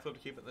to backflip to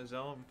keep it in the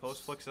zone.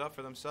 Post flicks it up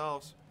for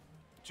themselves.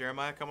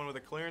 Jeremiah coming with a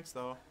clearance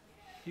though.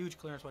 Huge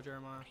clearance by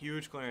Jeremiah.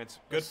 Huge clearance.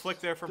 Good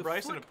flick there from The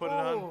Bryson flick. to put it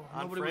on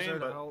Nobody was frame, there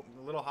to but help.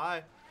 a little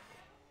high.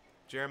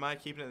 Jeremiah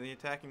keeping it in the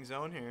attacking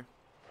zone here.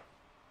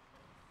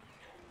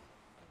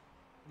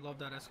 Love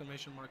that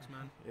exclamation marks,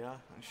 man. Yeah,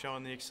 and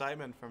showing the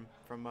excitement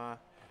from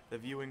the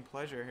viewing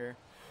pleasure here.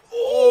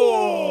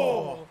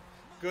 Oh!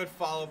 Good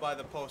follow by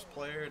the post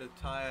player to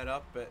tie it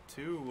up at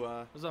 2.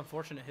 It was an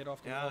unfortunate hit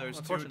off the wall. Yeah, there's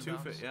Unfortunate two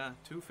bounce.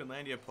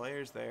 Finlandia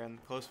players there in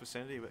close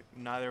vicinity, but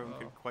neither of them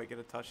could quite get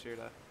a touch here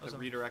to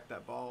redirect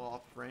that ball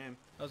off frame.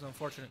 That was an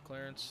unfortunate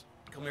clearance.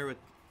 Come here with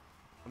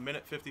a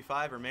minute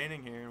 55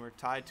 remaining here, and we're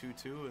tied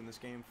 2-2 in this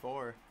game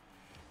 4.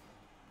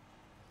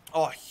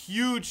 Oh,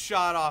 huge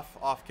shot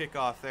off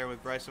kickoff there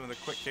with Bryson with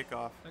a quick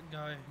kickoff. That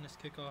guy in his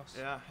kickoffs.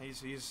 Yeah,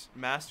 he's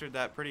mastered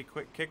that pretty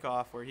quick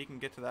kickoff where he can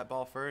get to that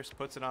ball first,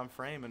 puts it on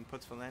frame, and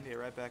puts Finlandia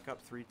right back up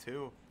 3-2.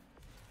 You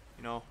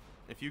know,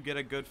 if you get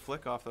a good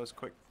flick off those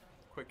quick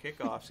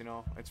kickoffs, you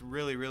know, it's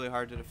really, really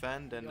hard to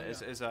defend. And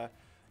as a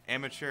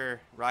amateur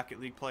Rocket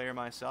League player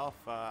myself,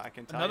 I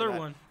can tell you that. Another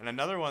one. And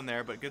another one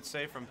there, but good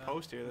save from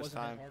Post here this Wasn't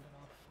time. that hard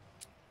enough.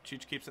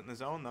 Cheech keeps it in the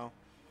zone, though.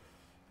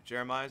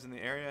 Jeremiah's in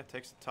the area,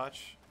 takes a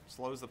touch.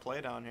 Slows the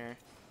play down here.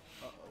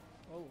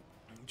 Oh.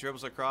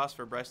 Dribbles across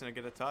for Bryson to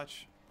get a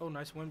touch. Oh,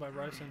 nice win by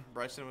Bryson.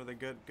 Bryson with a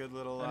good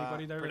little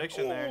There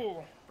prediction there.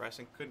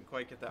 Bryson couldn't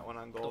quite get that one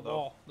on goal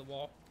though. The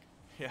wall.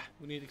 Yeah.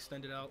 We need to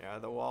extend it out. Yeah,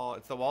 the wall.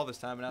 It's the wall this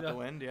time, and not the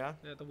wind. Yeah.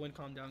 Yeah, the wind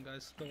calmed down,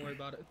 guys. Don't worry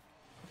about it.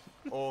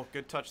 Oh,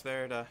 good touch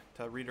there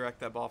to redirect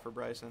that ball for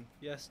Bryson.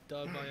 Yes,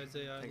 dug by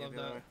Isaiah. I love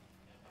that.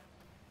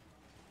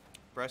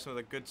 Bryson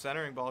with a good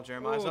centering ball.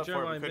 Jeremiah's up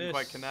for it, but couldn't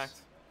quite connect.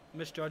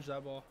 Misjudged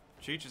that ball.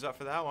 Cheech is up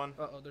for that one.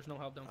 There's no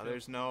help downfield.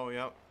 There's no,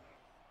 yep.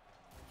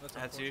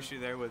 That's the issue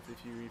there with if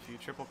you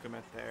triple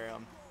commit there.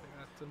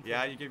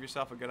 Yeah, you give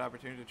yourself a good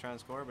opportunity to try and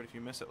score, but if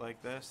you miss it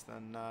like this,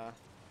 then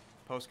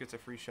Post gets a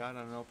free shot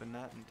on an open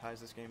net and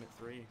ties this game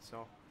at 3.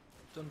 So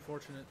it's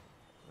unfortunate.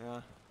 Yeah.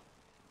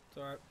 It's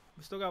all right.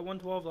 We still got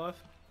 1:12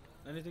 left.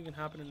 Anything can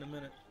happen in a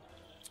minute.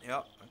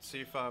 Yep. Let's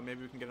see if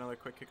maybe we can get another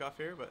quick kickoff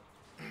here, but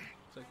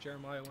it's like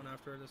Jeremiah went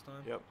after it this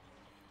time. Yep.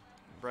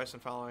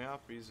 Bryson following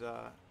up. He's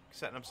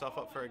setting himself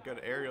up for a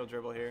good aerial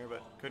dribble here,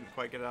 but couldn't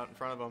quite get it out in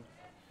front of him.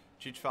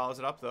 Cheech follows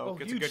it up, though.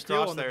 Gets a good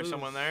cross there.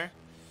 Someone there.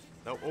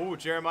 No. Oh,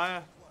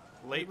 Jeremiah.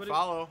 Late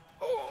follow.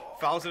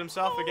 Fouls it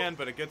himself again,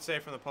 but a good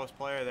save from the post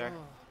player there.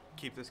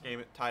 Keep this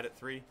game tied at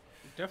 3.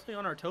 We're definitely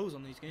on our toes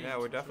on these games. Yeah,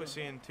 we're definitely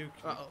seeing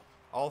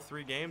all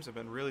 3 games have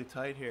been really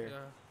tight here.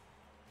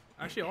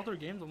 Yeah. Actually, all 3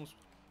 games almost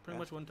pretty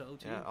much went to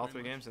OT. Yeah, all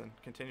 3 games and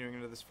continuing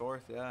into this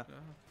 4th, yeah.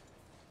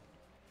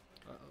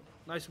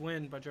 Nice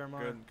win by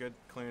Jeremiah. Good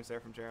clearance there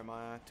from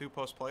Jeremiah. 2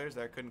 post players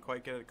there, couldn't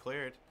quite get it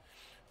cleared.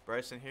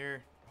 Bryson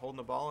here holding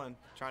the ball and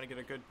trying to get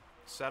a good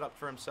setup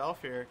for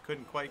himself here.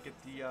 Couldn't quite get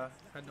the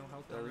had no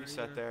help the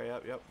reset there.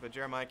 Yep. But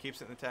Jeremiah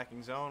keeps it in the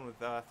attacking zone with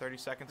 30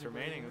 seconds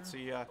remaining. Let's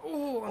see.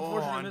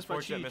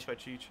 Unfortunate miss by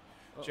Cheech.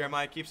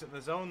 Jeremiah keeps it in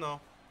the zone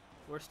though.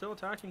 We're still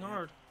attacking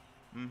hard.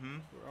 Mm-hmm.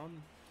 We're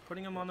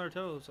putting them on their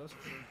toes. That's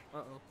for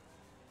sure.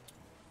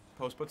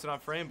 Post puts it on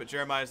frame, but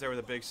Jeremiah's there with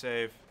a big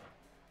save.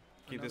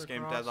 Keep this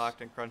game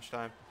deadlocked in crunch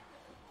time.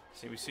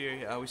 See, we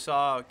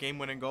saw a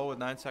game-winning goal with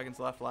 9 seconds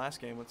left last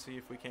game. Let's see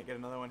if we can't get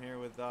another one here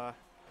with for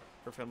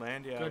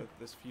Finlandia with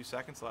this few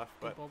seconds left.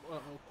 But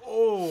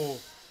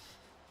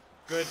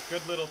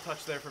good little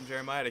touch there from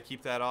Jeremiah to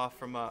keep that off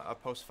from a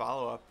post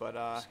follow-up. But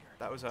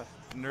that was a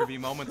nervy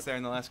moments there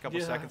in the last couple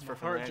seconds for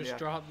Finlandia. Heart just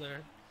dropped there.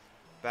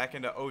 Back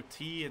into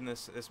OT in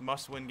this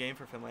must-win game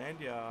for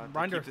Finlandia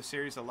to keep the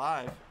series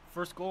alive.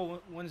 First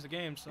goal wins the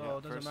game, so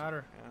it doesn't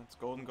matter. Yeah, it's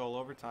golden goal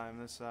overtime.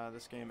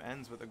 This game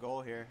ends with a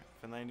goal here.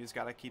 Finlandia's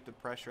got to keep the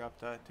pressure up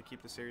to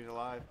keep the series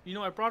alive. You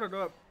know, I brought it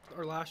up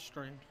our last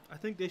stream. I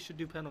think they should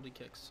do penalty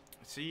kicks.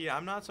 See,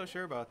 I'm not so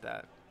sure about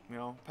that. You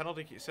know,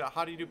 penalty kicks. So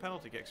how do you do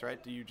penalty kicks,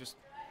 right? Do you just...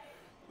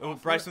 Oh,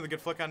 Bryson with a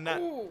good flick on net.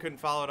 Couldn't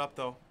follow it up,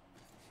 though.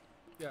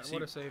 Yeah,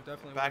 what a save,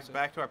 definitely.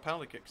 Back to our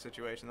penalty kick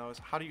situation though. Is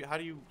how do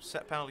you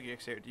set penalty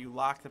kicks here? Do you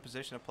lock the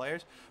position of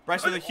players?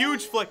 Bryson with a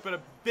huge flick, but a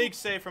big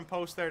save from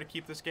Post there to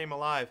keep this game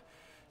alive.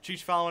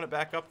 Cheech following it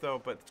back up,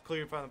 though, but it's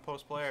cleared by the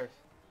post player.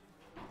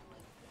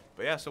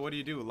 But, yeah, so what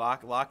do?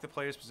 Lock the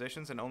players'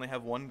 positions and only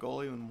have one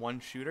goalie and one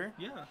shooter?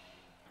 Yeah.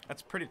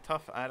 That's pretty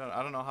tough. I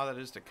don't know how that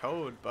is to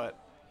code, but,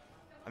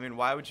 I mean,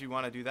 why would you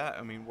want to do that?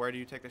 I mean, where do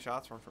you take the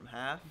shots from? From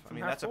half? I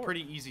mean, that's a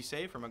pretty easy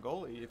save from a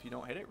goalie if you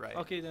don't hit it right.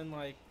 Okay, then,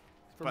 like,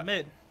 from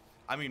mid.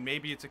 I mean,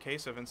 maybe it's a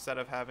case of instead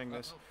of having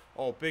this,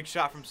 big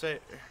shot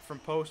from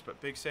post,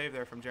 but big save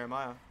there from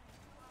Jeremiah.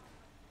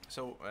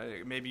 So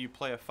maybe you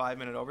play a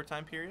 5-minute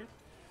overtime period,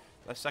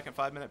 a second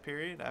 5-minute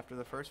period after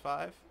the first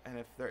 5, and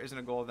if there isn't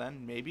a goal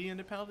then, maybe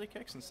into penalty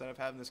kicks instead of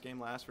having this game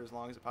last for as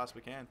long as it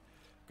possibly can.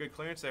 Good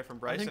clearance there from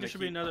Bryson. I think there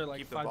should be another, like,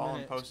 keep the 5 ball in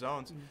minutes. post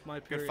zones.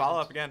 Good Good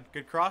follow-up again.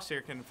 Good cross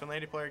here. Can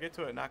Finlandia player get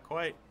to it? Not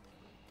quite.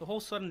 The whole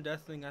sudden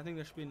death thing, I think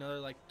there should be another,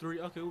 like, 3.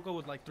 Okay, we'll go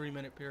with, like,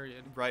 3-minute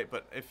period. Right,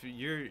 but if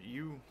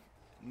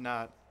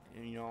not,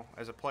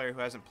 as a player who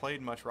hasn't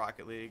played much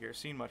Rocket League or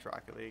seen much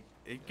Rocket League,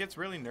 it gets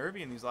really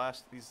nervy in these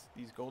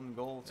golden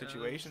goal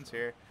situations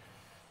here.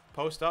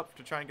 Post up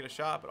to try and get a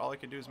shot, but all he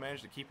could do is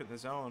manage to keep it in the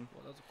zone.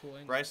 Well, that was a cool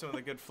angle. Bryson with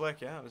a good flick.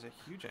 Yeah, it was a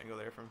huge angle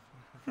there from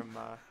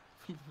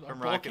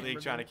Rocket League,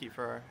 trying to keep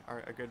for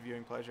a good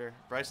viewing pleasure.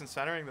 Bryson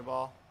centering the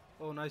ball.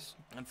 Oh, nice.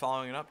 And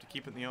following it up to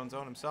keep it in the own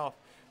zone himself.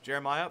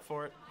 Jeremiah up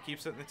for it.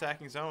 Keeps it in the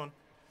attacking zone.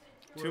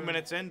 2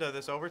 minutes into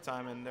this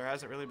overtime, and there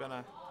hasn't really been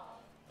a...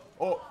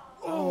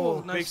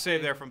 Nice big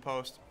save there from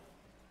post.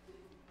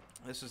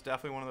 This is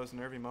definitely one of those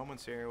nervy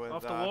moments here. With,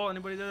 off the wall.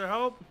 Anybody there to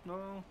help?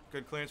 No.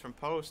 Good clearance from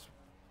post.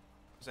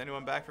 Is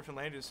anyone back for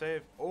Finlandia to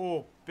save?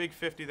 Oh, big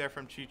 50 there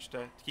from Cheech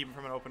to keep him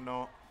from an open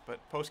note. But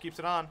post keeps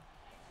it on.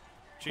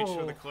 Cheech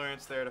with the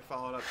clearance there to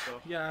follow it up. So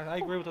yeah, I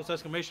agree with those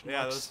exclamation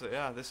marks.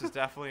 This is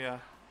definitely an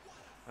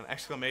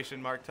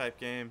exclamation mark type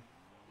game.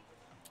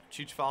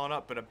 Cheech following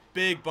up, but a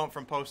big bump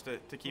from post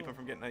to keep him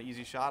from getting an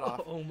easy shot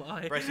off. Oh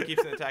my. Bryson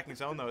keeps in the attacking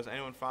zone though. Is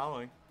anyone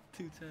following?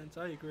 2 tenths.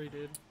 I agree,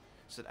 dude.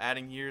 Just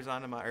adding years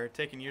onto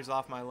taking years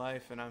off my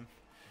life, and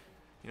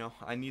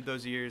I need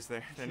those years.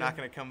 They're not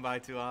going to come by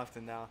too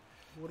often now.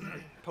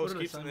 Post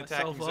keeps in the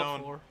attacking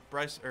zone.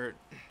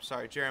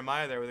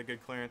 Jeremiah there with a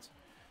good clearance.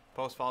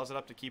 Post follows it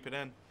up to keep it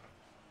in.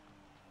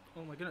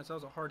 Oh my goodness, that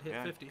was a hard hit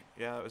 50.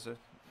 Yeah, it was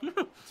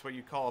it's what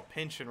you call a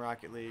pinch in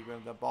Rocket League,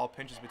 when the ball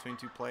pinches between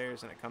 2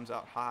 players and it comes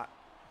out hot.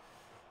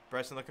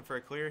 Bryson looking for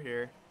a clear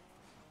here.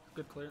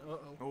 Good clear.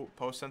 Oh,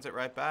 post sends it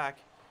right back.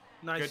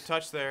 Nice. Good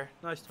touch there.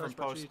 Nice touch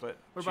from post, but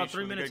we're about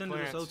 3 minutes into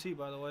this OT,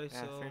 by the way.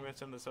 Yeah, so 3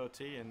 minutes into this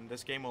OT, and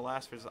this game will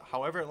last for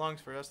however long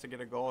for us to get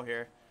a goal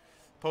here.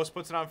 Post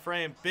puts it on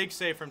frame. Big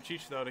save from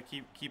Cheech though to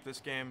keep this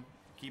game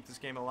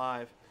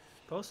alive.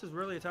 Post is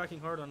really attacking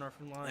hard on our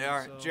front line. They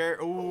are.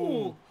 So.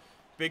 Ooh,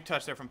 big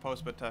touch there from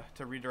Post, but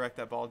to redirect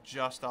that ball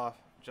just off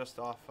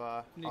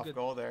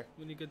goal there.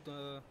 We need good.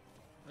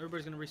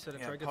 Everybody's gonna reset it.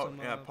 Yeah, try to get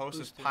some. Post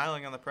is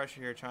piling on the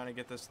pressure here, trying to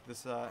get this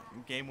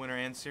game winner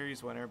and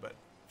series winner, but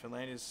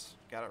Finlandia's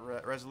got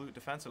it resolute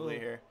defensively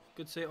here.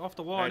 Good save off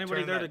the wall.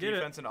 Anybody there to get it?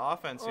 Defense and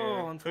offense here.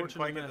 Unfortunate Couldn't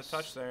quite miss. get the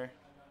touch there.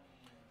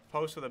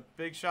 Post with a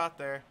big shot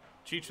there.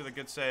 Cheech with a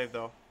good save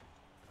though.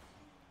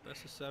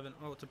 Best of 7.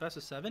 Oh, it's a best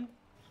of 7.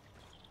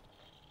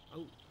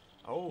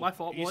 Oh, my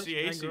fault, boys.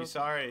 ECAC,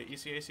 sorry.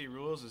 ECAC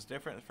rules is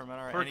different from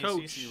our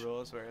NECC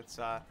rules, where it's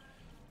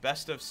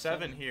best of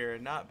 7 here,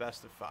 not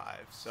best of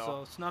 5.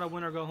 So it's not a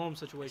win or go home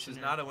situation. This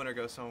is not a win or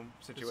go home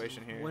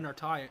situation here. Win or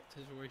tie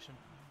situation.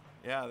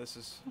 Yeah, this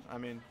is. I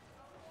mean,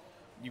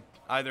 you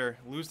either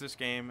lose this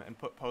game and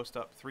put Post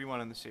up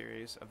 3-1 in the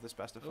series of this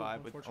best of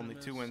 5 with only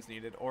 2 wins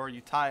needed, or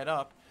you tie it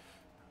up,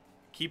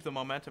 keep the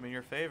momentum in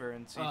your favor,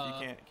 and see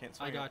if you can't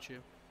swing. I got you.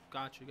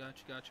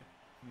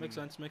 Makes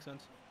sense.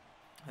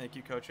 Thank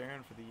you, Coach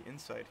Aaron, for the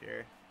insight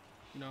here.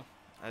 You know,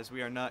 as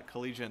we are not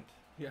collegiate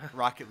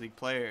Rocket League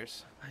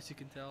players. As you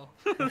can tell.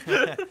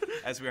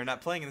 As we are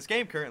not playing in this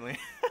game currently.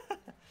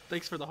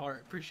 Thanks for the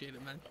heart. Appreciate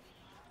it, man.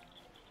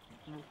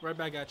 Right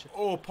back at you.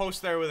 Oh,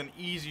 Post there with an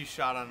easy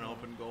shot on an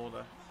open goal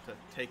to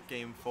take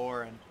game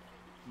 4 and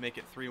make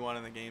it 3-1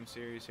 in the game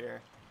series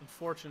here.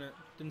 Unfortunate.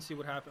 Didn't see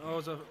what happened. Oh, it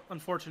was an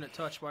unfortunate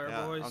touch by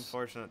our boys.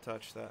 Unfortunate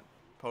touch. That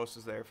Post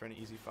is there for an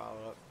easy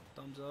follow-up.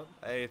 Thumbs up.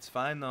 Hey, it's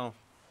fine, though.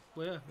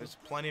 Well, yeah. There's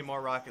plenty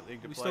more Rocket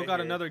League to play. We still got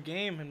here. another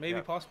game and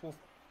maybe possible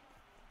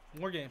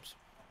more games.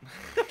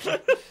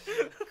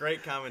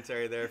 Great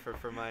commentary there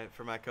for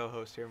my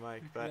co-host here,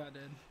 Mike. But, yeah, I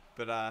did.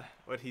 But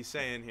what he's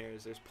saying here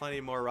is there's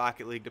plenty more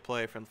Rocket League to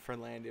play from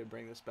Finlandia to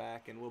bring this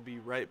back, and we'll be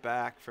right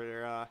back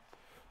for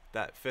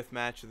that 5th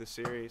match of the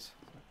series.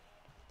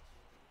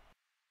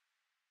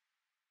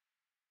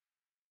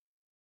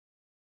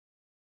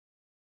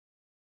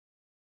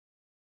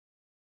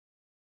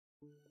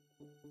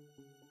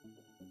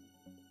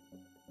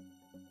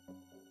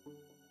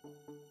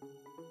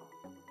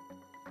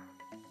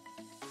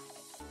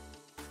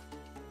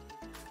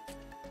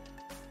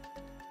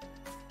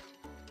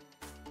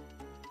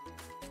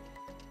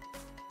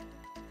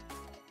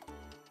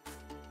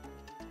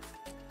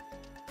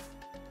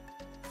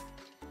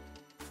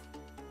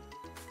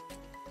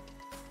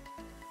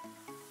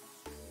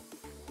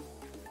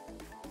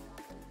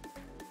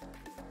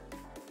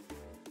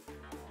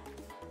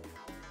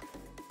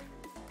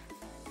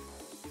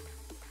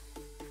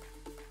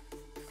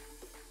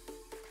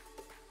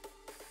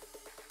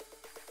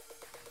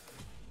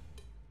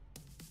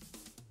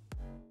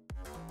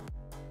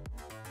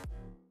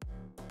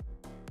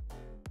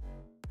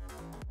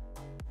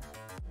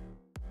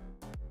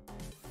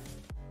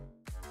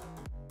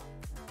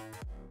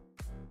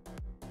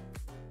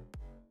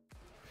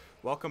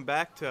 Welcome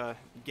back to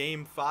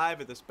Game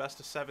 5 of this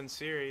best-of-7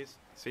 series.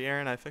 See,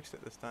 Aaron, I fixed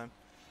it this time.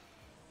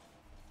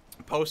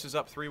 Post is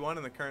up 3-1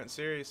 in the current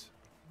series.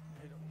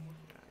 Yeah,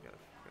 I gotta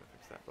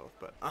fix that both.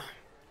 But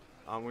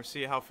we'll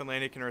see how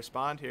Finlandia can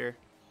respond here.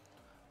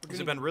 These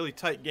have been really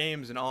tight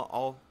games in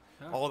all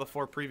the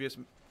 4 previous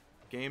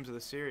games of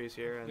the series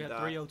here. And we had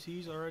 3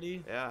 OTs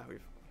already. Yeah,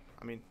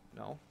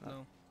 no.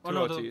 No. Two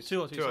OTs.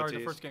 2 OTs. Sorry, OTs.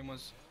 the first game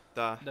was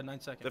the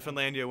 9-second. The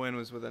Finlandia win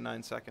was with a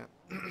 9-second.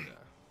 Yeah.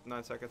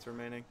 9 seconds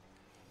remaining.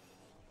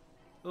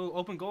 Oh,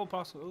 open goal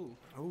possible.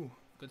 Ooh.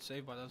 Good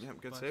save by those. Yeah,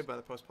 good save by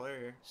the post player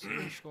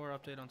here. Score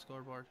update on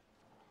scoreboard.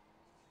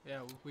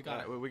 Yeah, we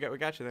got it. We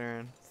got you there,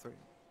 Aaron. 3.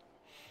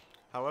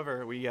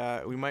 However, we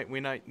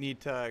might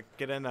need to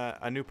get in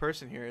a new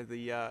person here.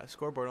 The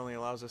scoreboard only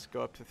allows us to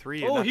go up to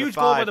 3. Oh, and huge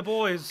to goal 5. by the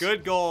boys.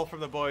 Good goal from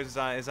the boys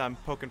as I'm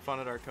poking fun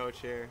at our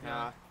coach here.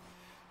 Yeah.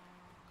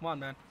 Come on,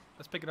 man.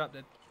 Let's pick it up,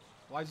 dude.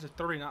 Why is it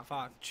 3, not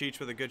 5? Cheech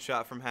with a good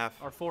shot from half.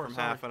 Or 4, from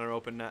half on an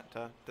open net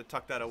to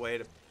tuck that away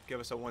to give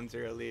us a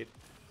 1-0 lead.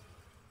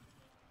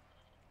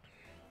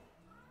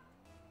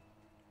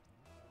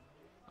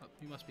 Oh,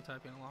 you must be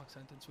typing a long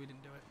sentence. We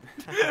didn't do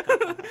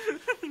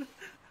it.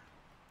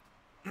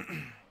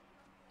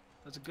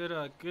 That's a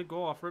good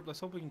goal off rip. Let's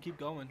hope we can keep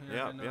going.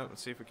 Yeah.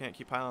 Let's see if we can't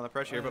keep piling on the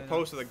pressure here. But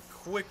Post with a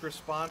quick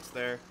response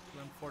there.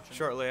 Unfortunate.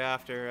 Shortly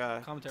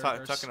after. Commentary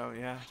curse.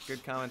 Yeah,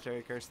 good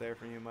commentary curse there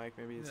from you, Mike.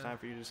 Maybe it's time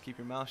for you to just keep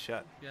your mouth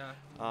shut. Yeah,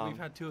 we've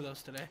had 2 of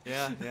those today.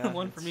 Yeah.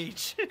 One from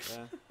each.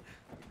 Yeah.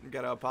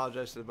 Got to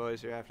apologize to the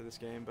boys here after this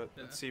game, but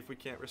let's see if we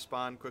can't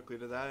respond quickly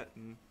to that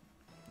and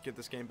get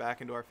this game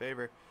back into our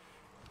favor.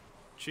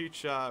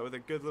 Cheech with a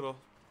good little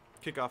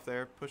kickoff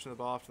there, pushing the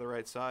ball off to the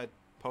right side.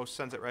 Post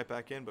sends it right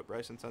back in, but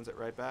Bryson sends it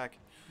right back.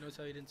 Notice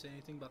how he didn't say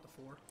anything about the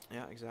 4?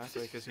 Yeah,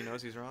 exactly, because he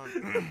knows he's wrong.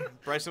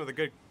 Bryson with a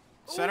good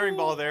centering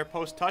ball there.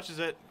 Post touches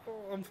it.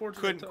 Oh,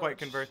 unfortunate Couldn't quite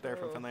convert there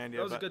from Finlandia.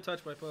 That was a good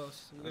touch by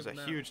Post. It was a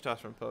huge touch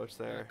from Post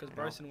there. Yeah, because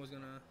Bryson was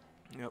going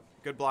to... Yep,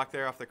 good block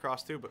there off the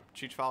cross too, but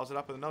Cheech follows it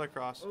up with another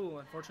cross. Oh,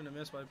 unfortunate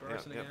miss by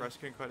Bryson again. Yeah, Bryson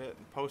couldn't quite hit.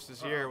 And Post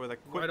is here with a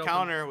quick Wide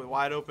counter with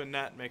wide open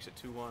net, makes it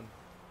 2-1.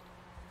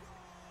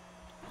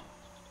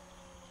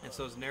 It's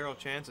those narrow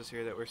chances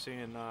here that we're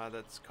seeing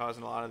that's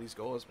causing a lot of these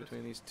goals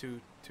between these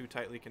two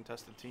tightly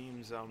contested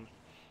teams. I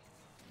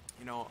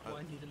need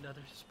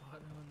another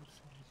spot.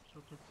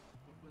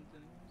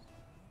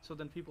 So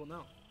then people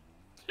know.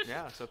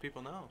 Yeah, so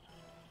people know.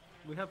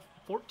 We have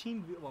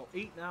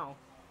 8 now.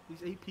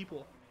 These 8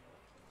 people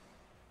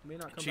may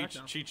not come back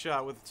now.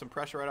 Cheech with some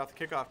pressure right off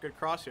the kickoff. Good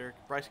cross here.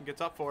 Bryson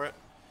gets up for it.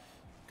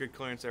 Good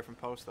clearance there from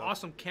Post, though.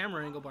 Awesome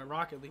camera angle by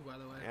Rocket League, by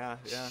the way.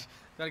 Yeah.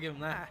 Gotta give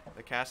him that.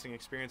 The casting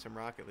experience in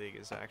Rocket League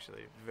is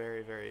actually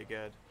very, very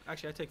good.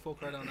 Actually, I take full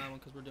credit on that one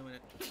because we're doing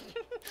it.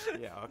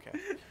 Yeah, okay.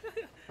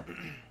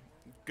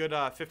 Good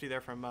 50 there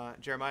from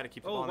Jeremiah to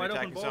keep the ball in the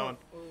attacking zone.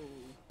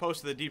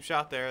 Post to the deep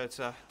shot there. It's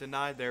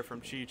denied there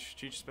from Cheech.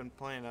 Cheech's been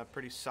playing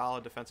pretty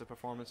solid defensive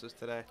performances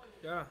today.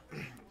 Yeah.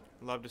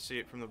 Love to see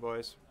it from the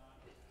boys.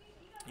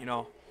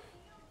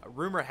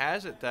 Rumor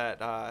has it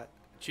that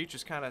Cheech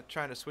is kind of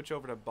trying to switch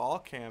over to ball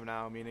cam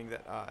now, meaning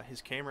that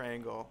his camera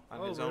angle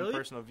on his own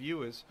personal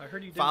view is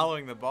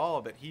following the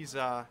ball, but he's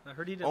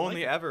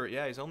only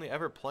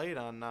ever played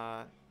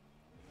on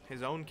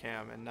his own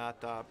cam and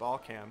not ball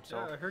cam. So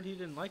yeah, I heard he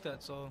didn't like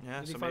that. So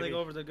did he so finally go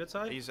over to the good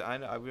side?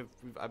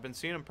 I've been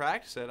seeing him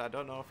practice it. I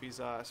don't know if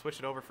he's switched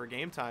it over for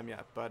game time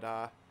yet, but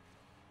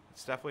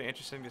it's definitely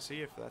interesting to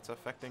see if that's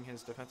affecting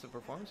his defensive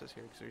performances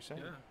here. Because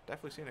you're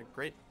definitely seeing a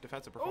great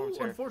defensive performance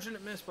here.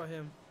 Unfortunate miss by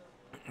him.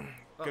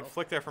 Good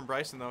flick there from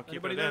Bryson, though.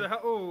 Keep it in.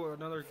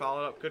 Another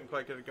followed up. Couldn't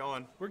quite get it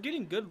going. We're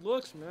getting good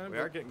looks, man. We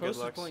are getting good looks.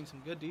 Post is playing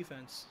some good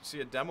defense.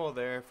 See a demo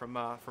there from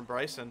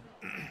Bryson.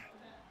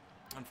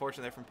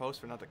 Unfortunately, from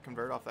Post for not to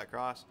convert off that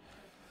cross.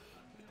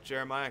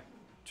 Jeremiah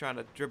trying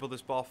to dribble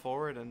this ball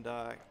forward and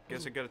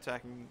gets a good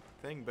attacking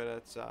thing, but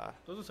it's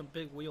those are some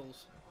big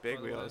wheels. Big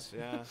wheels,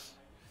 yeah.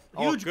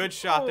 Huge good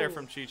shot there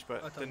from Cheech,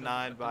 but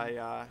denied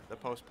by the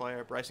Post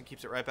player. Bryson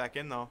keeps it right back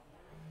in, though.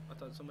 I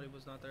thought somebody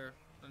was not there.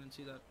 I didn't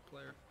see that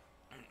player.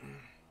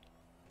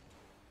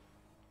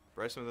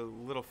 Bryson with a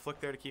little flick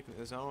there to keep it in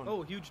his own.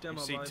 Oh, huge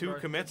demo. You see 2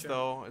 commits,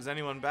 though. Is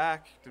anyone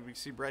back? Did we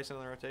see Bryson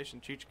in the rotation?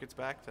 Cheech gets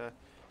back to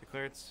the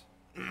clearance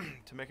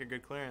to make a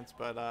good clearance,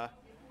 but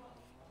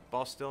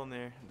ball's still in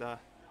there. The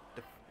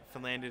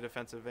Finlandia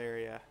defensive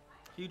area.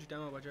 Huge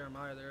demo by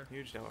Jeremiah there.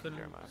 Huge demo by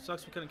Jeremiah.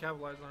 Sucks we couldn't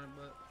capitalize on it,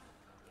 but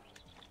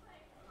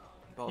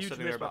ball's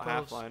sitting there about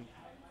half line.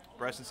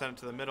 Bryson sent it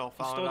to the middle,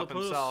 following up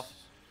himself.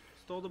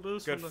 Stole the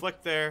boost. Good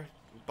flick there.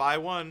 By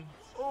one.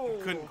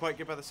 Couldn't quite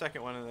get by the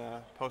second one, and the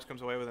Post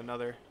comes away with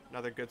another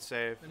good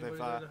save.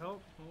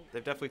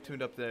 They've definitely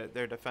tuned up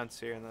their defense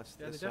here in this.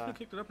 Yeah, they definitely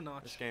kicked it up a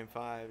notch. This game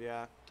 5,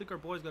 yeah. I think our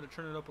boys got to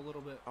turn it up a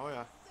little bit. Oh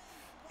yeah.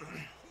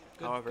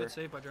 Good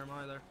save by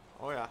Jeremiah there.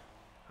 Oh yeah.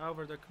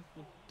 However, they're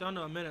down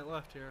to a minute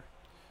left here.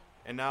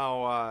 And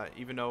now,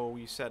 even though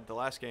we said the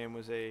last game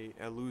was a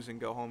lose and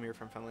go home here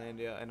from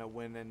Finlandia and a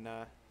win and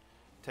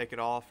take it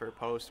all for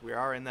Post, we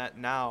are in that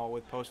now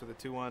with Post with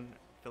a 2-1.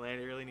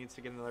 Finlandia really needs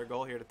to get another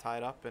goal here to tie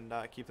it up and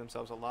keep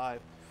themselves alive.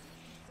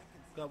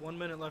 Got 1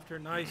 minute left here.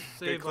 Nice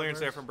save. Good clearance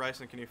there from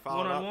Bryson. Can you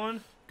follow it up?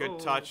 One-on-one. Good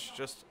touch,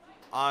 just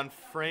on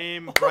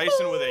frame.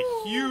 Bryson with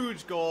a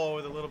huge goal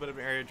with a little bit of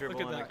an area dribble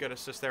and a good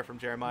assist there from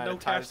Jeremiah. No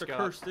caster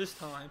curse this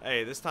time.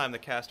 Hey, this time the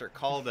caster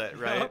called it,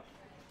 right?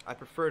 I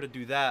prefer to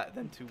do that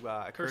than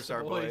to curse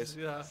our boys.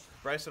 Yeah.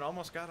 Bryson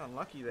almost got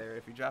unlucky there.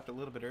 If he dropped a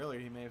little bit earlier,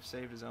 he may have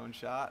saved his own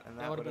shot, and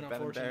that would have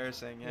been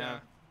embarrassing. Yeah.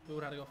 We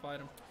would have to go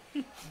fight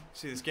him.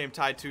 See this game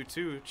tied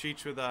 2-2.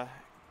 Cheech with a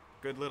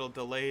good little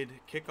delayed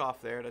kickoff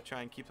there to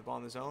try and keep the ball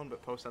in the zone,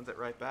 but Post sends it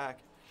right back.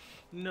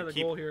 Another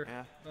goal here.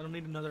 Yeah. I don't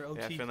need another OT.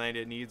 Yeah,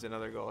 Finlandia needs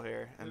another goal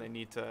here, and they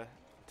need to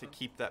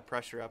keep that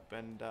pressure up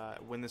and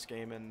win this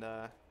game in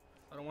I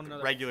don't want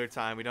another regular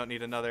time. We don't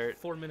need another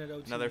 4-minute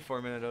OT. Another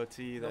 4-minute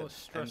OT. That was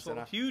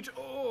stressful. Huge.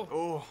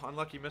 Oh,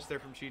 unlucky miss there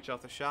from Cheech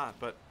off the shot,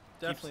 but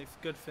definitely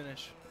good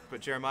finish.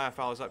 But Jeremiah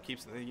follows up,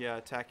 keeps the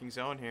attacking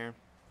zone here.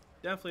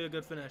 Definitely a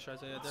good finish,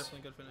 Isaiah. Definitely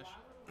a good finish.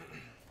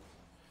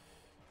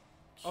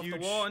 Off the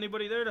wall,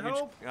 anybody there to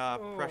help?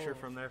 Pressure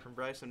from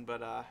Bryson,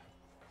 but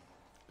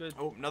good.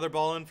 Oh, another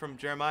ball in from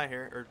Jeremiah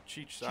here, or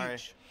Cheech, sorry. I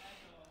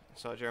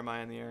saw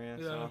Jeremiah in the area,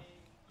 so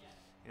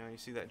you know, you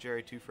see that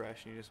Jerry too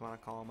fresh, and you just want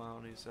to call him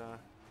out. He's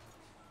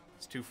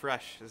too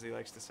fresh, as he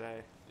likes to say.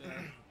 Yeah.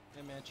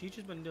 Hey man, Cheech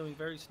has been doing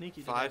very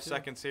sneaky. 5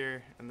 seconds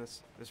here in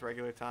this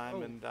regular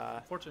time, and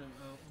fortunate.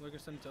 We're gonna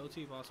send it to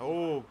OT, possibly.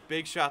 Oh,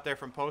 big shot there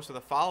from Post with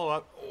a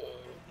follow-up. Oh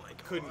my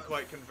God. Couldn't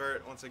quite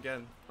convert once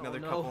again. Another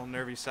couple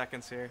nervy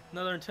seconds here.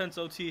 Another intense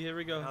OT. Here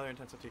we go. Another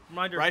intense OT.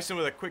 Reminder. Bryson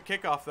with a quick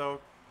kickoff though.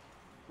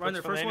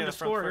 Reminder, first one to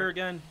score here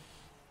again.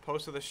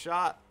 Post with a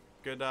shot.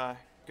 Good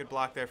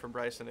block there from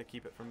Bryson to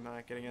keep it from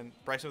getting in.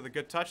 Bryson with a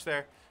good touch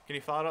there. Can he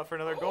follow it up for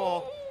another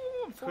goal?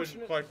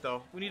 Couldn't quite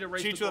though. We need to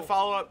raise Cheech the with a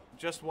follow-up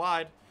just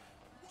wide.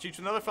 Cheech with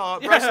another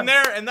follow-up. Bryson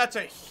there, and that's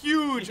a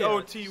huge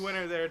OT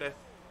winner there to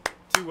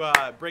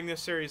bring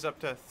this series up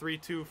to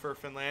 3-2 for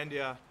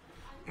Finlandia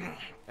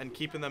and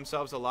keeping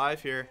themselves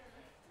alive here.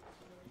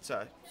 It's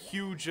a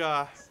huge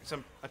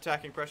some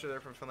attacking pressure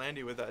there from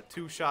Finlandia with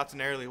 2 shots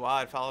narrowly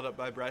wide, followed up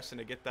by Bryson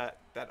to get that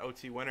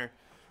OT winner.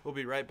 We'll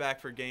be right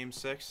back for Game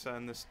 6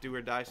 on this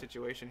do-or-die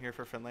situation here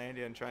for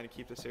Finlandia and trying to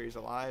keep the series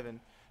alive and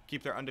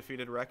keep their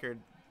undefeated record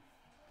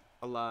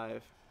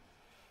alive.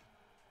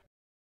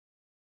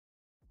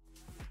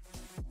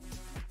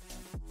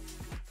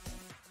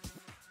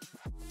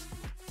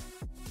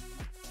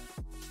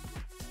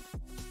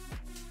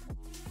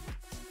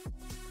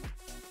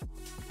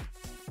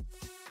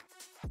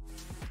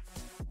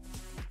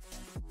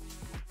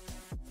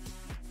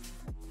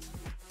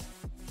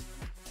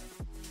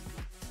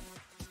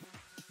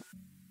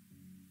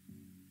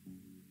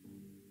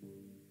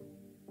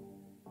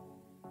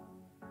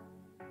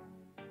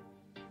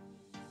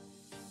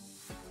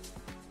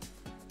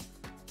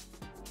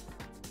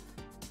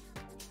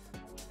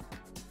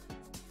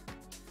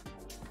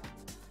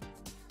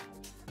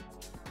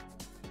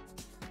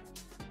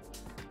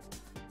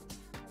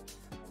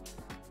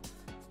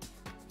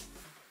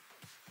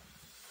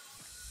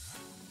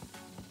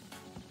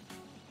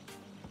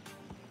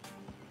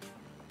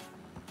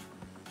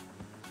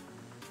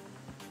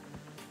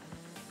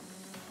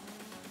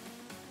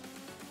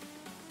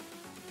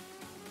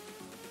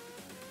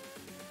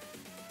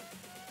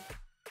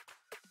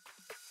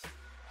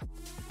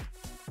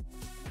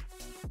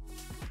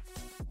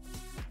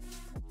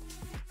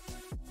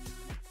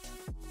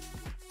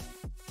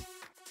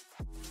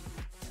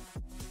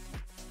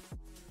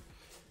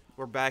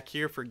 We're back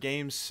here for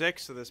Game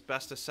 6 of this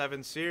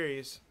best-of-7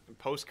 series.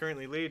 Post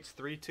currently leads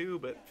 3-2,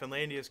 but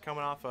Finlandia is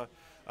coming off a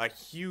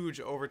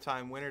huge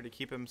overtime winner to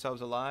keep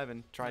themselves alive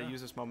and try to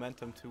use this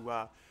momentum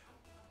to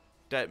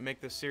make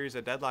this series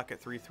a deadlock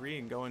at 3-3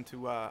 and go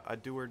into a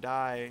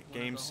do-or-die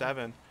Game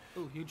 7.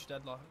 Ooh, huge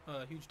deadlock,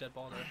 huge dead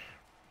ball there.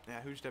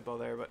 Yeah, huge dead ball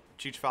there, but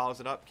Cheech follows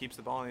it up, keeps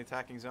the ball in the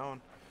attacking zone.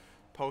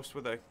 Post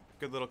with a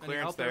good little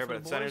clearance there, but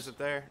it centers it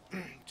there.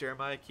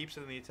 Jeremiah keeps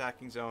it in the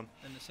attacking zone.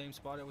 In the same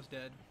spot it was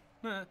dead.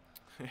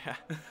 Yeah.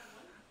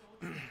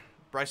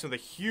 Bryson with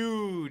a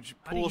huge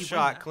pull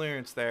shot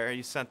clearance there.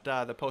 He sent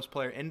the Post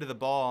player into the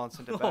ball and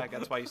sent it back.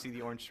 That's why you see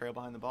the orange trail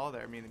behind the ball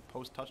there. I mean, the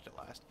Post touched it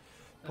last.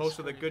 Post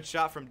with a good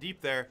shot from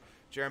deep there.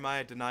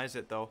 Jeremiah denies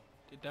it, though.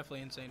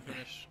 Definitely insane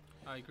finish.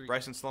 I agree.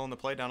 Bryson slowing the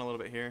play down a little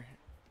bit here.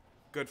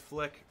 Good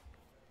flick.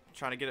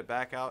 Trying to get it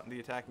back out in the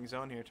attacking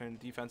zone here, turning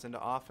defense into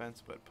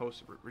offense, but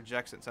Post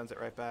rejects it, sends it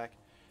right back.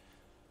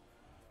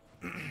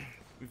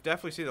 We've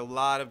definitely seen a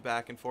lot of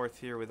back and forth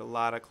here with a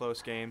lot of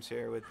close games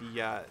here with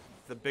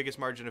the biggest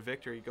margin of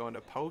victory going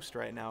to Post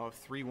right now of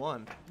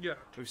 3-1. Yeah.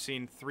 We've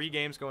seen 3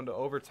 games going to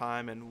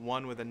overtime and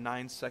one with a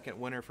 9-second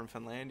winner from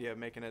Finlandia,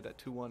 making it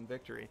a 2-1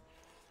 victory.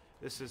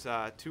 This is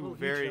two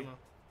very,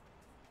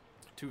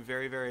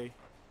 very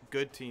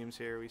good teams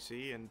here we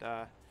see, and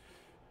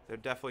they're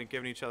definitely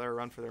giving each other a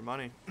run for their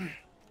money.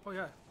 Oh,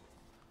 yeah.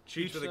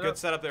 Cheech with a good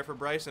setup there for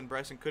Bryson.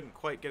 Bryson couldn't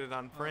quite get it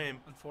on frame.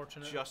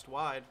 Unfortunate. Just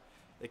wide.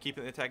 They keep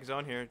it in the attack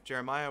zone here.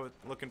 Jeremiah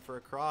looking for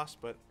a cross,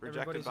 but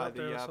rejected by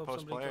the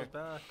Post player.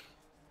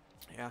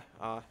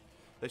 Yeah,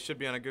 they should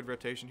be on a good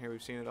rotation here.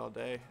 We've seen it all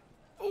day.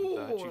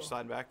 Cheech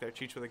sliding back there.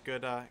 Cheech with a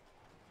good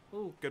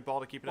Ooh. Good ball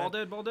to keep it Ball in.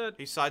 dead, ball dead.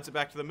 He sides it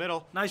back to the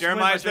middle. Nice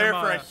Jeremiah's win by there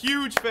for a Jeremiah.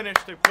 huge finish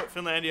to put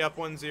Finlandia up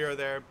 1-0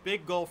 there.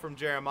 Big goal from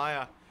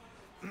Jeremiah.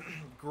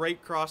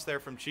 Great cross there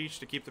from Cheech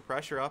to keep the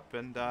pressure up,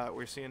 and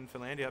we're seeing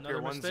Finlandia up Another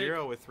here mistake.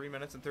 1-0 with 3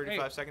 minutes and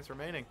 35 seconds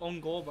remaining.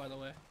 Own goal, by the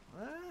way.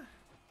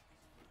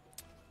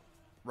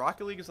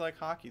 Rocket League is like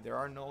hockey. There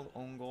are no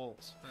own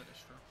goals. That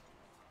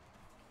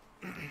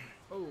is true.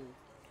 Oh,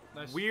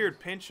 nice. Weird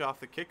pinch off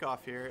the kickoff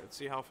here. Let's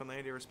see how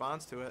Finlandia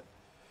responds to it.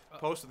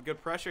 Post with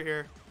good pressure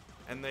here,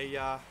 and they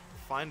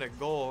find a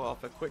goal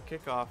off a quick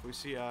kickoff. We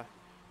see a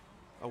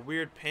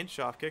weird pinch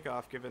off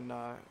kickoff, giving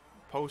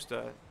Post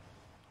a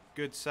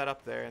good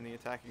setup there in the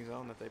attacking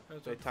zone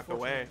that they tuck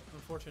away.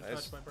 Unfortunate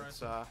touch by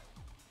Bryson.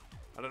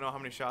 I don't know how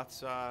many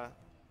shots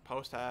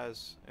Post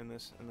has in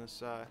this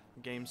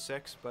game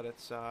 6, but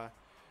it's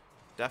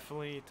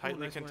definitely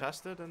tightly nice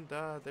contested, and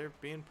they're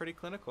being pretty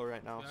clinical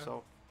right now. Yeah,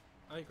 So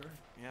I agree.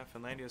 yeah,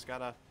 Finlandia's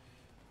gotta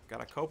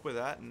cope with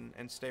that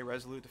and stay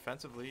resolute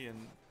defensively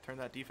and turn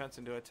that defense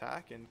into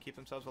attack and keep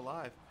themselves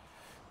alive.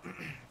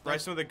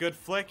 Bryson with a good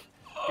flick,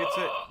 gets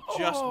it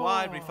just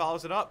wide, but he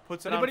follows it up,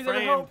 puts it Anybody on there to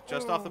frame, help?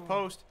 just off the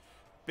post.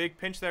 Big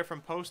pinch there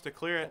from Post to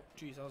clear it.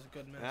 Jeez, that was a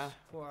good miss. Yeah.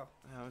 Wow.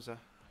 That was a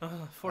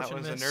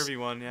Fortunate miss. a nervy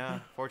one, yeah.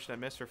 Fortunate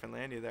miss for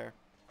Finlandia there.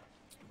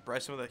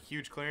 Bryson with a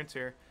huge clearance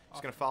here. He's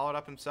going to follow it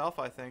up himself,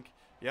 I think.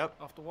 Yep.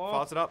 Off the wall.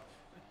 Follows it up.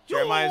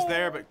 Jeremiah's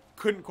there, but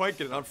couldn't quite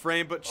get it on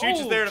frame. But Cheech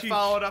is there to Cheech.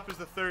 follow it up as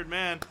the third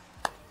man,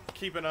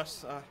 keeping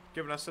us,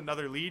 giving us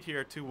another lead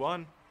here,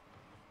 2-1.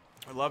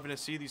 We're loving to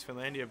see these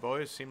Finlandia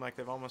boys. Seem like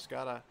they've almost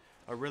got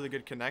a really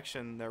good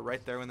connection. They're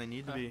right there when they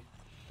need to be.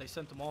 They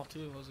sent them all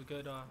too. It was a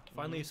good.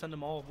 Finally, you send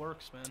them all. It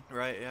works, man.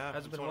 Right, yeah.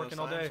 Hasn't It's been one of working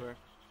all those day. times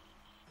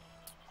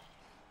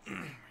where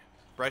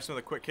Bryson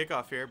with a quick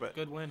kickoff here, but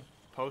Good win.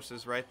 Post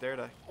is right there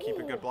to keep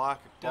a good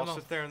block. Ball Demo.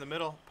 sits there in the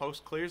middle.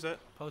 Post clears it.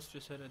 Post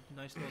just hit a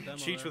nice little demo.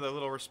 Cheech there. with a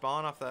little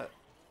respawn off that,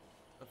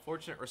 a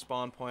fortunate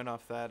respawn point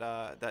off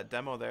that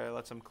demo there.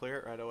 Lets him clear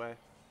it right away.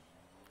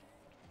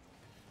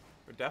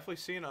 We're definitely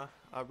seeing a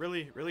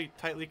really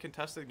tightly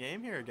contested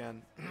game here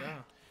again. Yeah.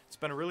 It's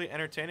been a really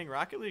entertaining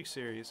Rocket League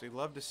series. We'd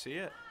love to see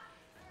it.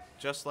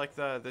 Just like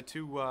the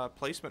two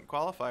placement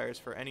qualifiers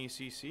for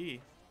NECC.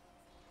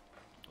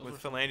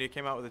 With Finlandia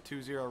came out with a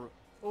 2-0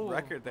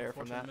 record there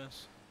from that.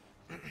 Miss.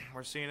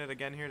 We're seeing it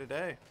again here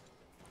today.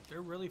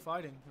 They're really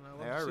fighting. And I love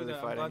They to are see really that.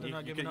 I'm glad fighting. they're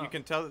not giving You up.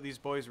 can tell that these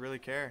boys really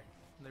care.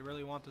 They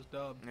really want this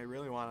dub. They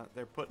really want it.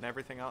 They're putting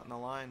everything out in the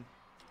line.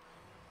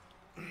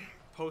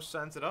 Post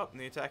sends it up in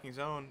the attacking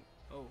zone.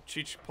 Oh.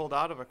 Cheech pulled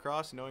out of a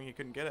cross knowing he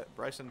couldn't get it.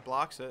 Bryson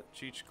blocks it.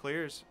 Cheech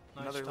clears.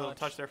 Nice Another little touch.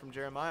 touch there from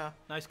Jeremiah.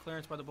 Nice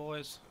clearance by the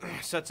boys.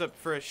 Sets up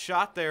for a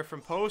shot there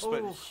from Post,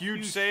 but Oh, huge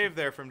huge. save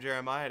there from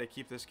Jeremiah to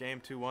keep this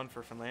game 2-1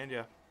 for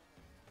Finlandia.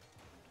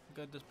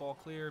 Good, this ball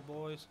cleared,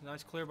 boys.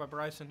 Nice clear by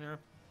Bryson here.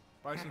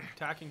 Bryson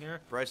attacking here.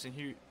 Bryson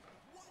Hugh.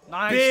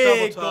 Nice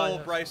Big double goal,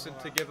 touch. Bryson,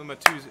 to give him a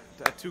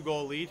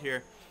two-goal lead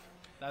here.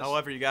 That's,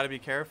 However, you got to be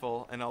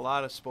careful. In a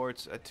lot of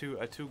sports, a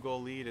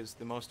two-goal lead is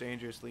the most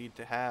dangerous lead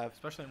to have.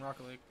 especially in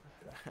Rocket League.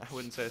 I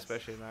wouldn't say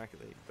especially in Rocket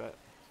League, but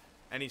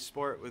any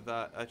sport with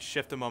a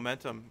shift of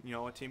momentum. You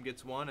know, a team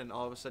gets one, and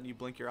all of a sudden you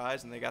blink your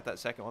eyes, and they got that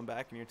second one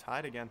back, and you're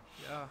tied again.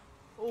 Yeah.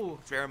 Oh,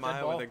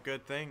 Jeremiah with a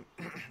good thing,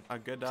 a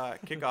good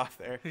kickoff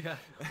there. Yeah.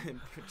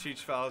 And Cheech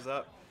fouls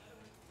up.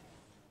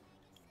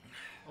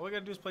 All we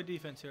gotta do is play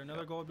defense here.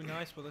 Another goal would be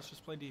nice, but let's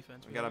just play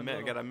defense. We got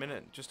a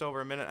minute, just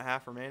over a minute and a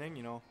half remaining.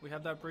 You know, We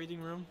have that breathing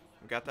room.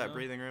 we got that Yeah.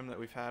 breathing room that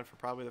we've had for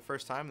probably the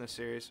first time in this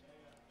series.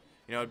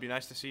 You know, it'd be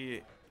nice to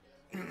see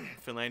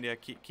Finlandia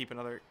keep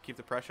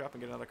the pressure up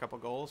and get another couple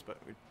goals, but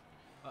we,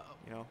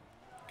 you know,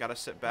 got to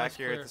sit back Nice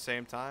here clear. at the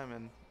same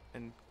time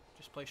and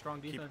Just play strong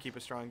defense. keep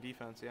a strong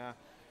defense. Yeah.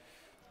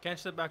 Can't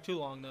sit back too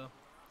long though.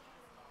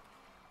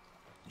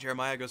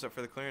 Jeremiah goes up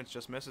for the clearance,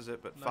 just misses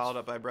it, but Nice. followed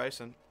up by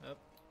Bryson.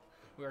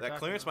 We are That attacking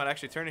clearance now. might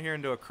actually turn it here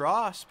into a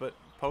cross, but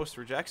Post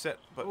rejects it.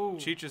 But Ooh.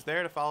 Cheech is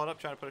there to follow it up,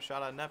 trying to put a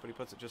shot on net, but he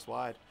puts it just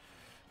wide.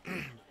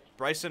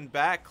 Bryson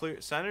back,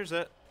 centers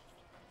it.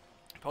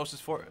 Post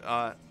is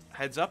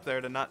heads up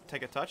there to not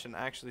take a touch and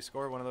actually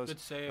score one of those Good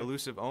save.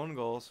 elusive own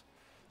goals.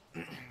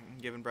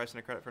 Giving Bryson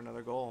a credit for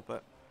another goal,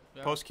 but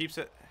Yeah. Post keeps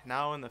it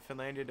now in the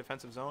Finlandia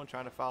defensive zone,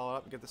 trying to follow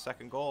up and get the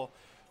second goal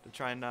to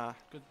try and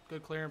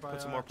Good clearing by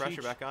put some more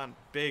pressure Cheech. back on.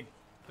 Big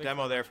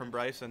demo there from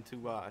Bryson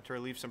to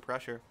relieve some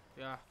pressure.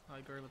 Yeah, I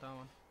agree with that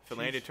one.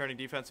 Finlandia Cheech. turning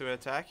defensive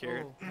attack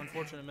here. Oh,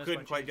 unfortunate miss.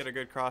 Couldn't by quite Cheech. get a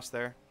good cross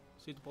there.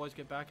 See the boys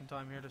get back in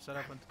time here to set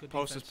up with good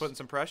Post is defense. putting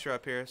some pressure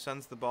up here,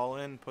 sends the ball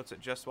in, puts it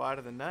just wide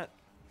of the net.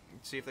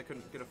 See if they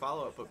couldn't get a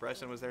follow-up, but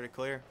Bryson was there to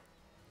clear.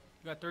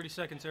 We got 30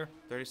 seconds here.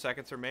 30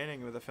 seconds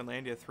remaining with a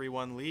Finlandia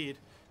 3-1 lead.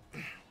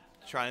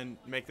 Try and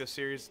make this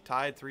series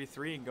tied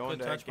 3-3 and go Good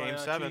into touch Game by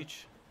 7.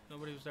 Cheech.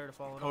 Nobody was there to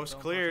follow it up. Post though,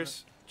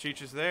 clears.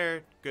 Cheech is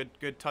there.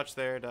 Good touch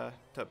there to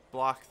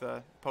block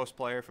the Post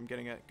player from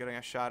getting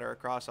a shot or a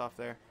cross off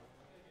there.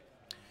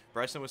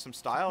 Bryson with some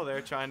style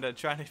there, trying to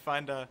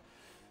find a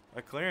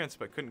a clearance,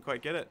 but couldn't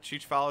quite get it.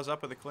 Cheech follows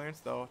up with a clearance,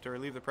 though, to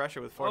relieve the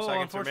pressure with 4 Oh,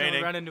 seconds unfortunately,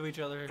 remaining. we ran into each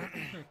other.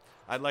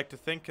 I'd like to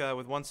think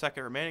with 1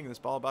 second remaining, this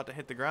ball about to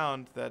hit the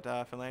ground, that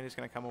Finlandia's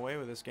going to come away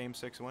with this Game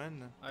 6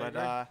 win.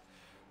 But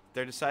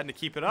they're deciding to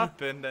keep it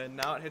up, and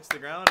now it hits the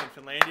ground, and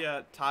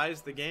Finlandia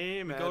ties the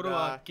game. We go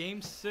to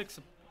Game 6.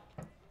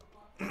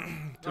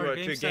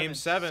 to Game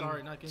 7.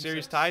 Sorry, not Game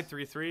Series 6. tied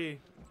 3-3.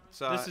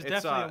 So this is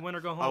definitely a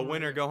winner go home. A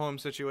winner go home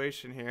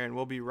situation here, and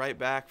we'll be right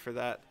back for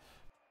that.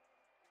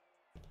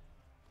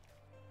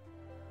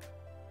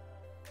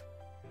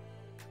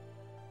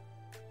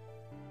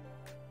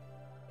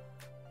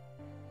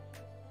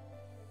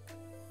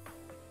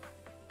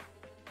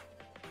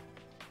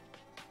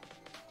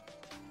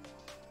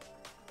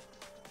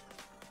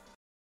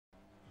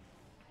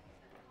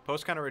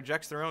 Post kind of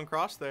rejects their own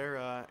cross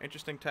there.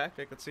 Interesting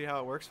tactic. Let's see how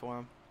it works for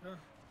him. Yeah.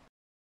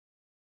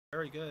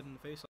 Very good in the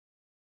face.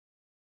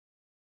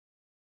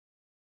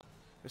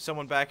 There's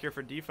someone back here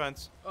for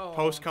defense. Oh,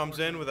 Post comes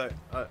in with a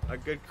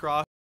good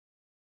cross.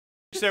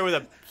 There with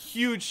a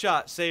huge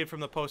shot saved from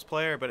the post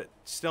player, but it's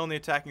still in the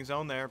attacking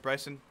zone there.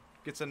 Bryson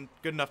gets a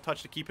good enough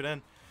touch to keep it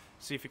in.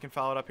 See if he can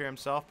follow it up here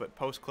himself, but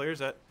Post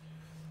clears it.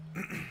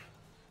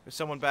 There's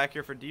someone back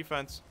here for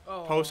defense.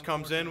 Oh, Post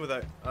comes in with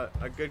a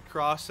good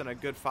cross and a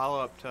good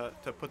follow-up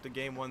to put the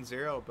game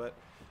 1-0, but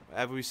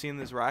as we've seen in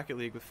this Rocket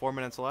League with 4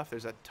 minutes left,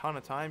 there's a ton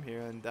of time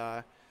here, and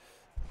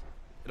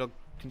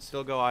can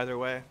still go either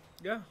way.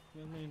 Yeah,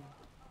 I mean,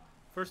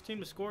 first team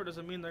to score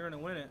doesn't mean they're going to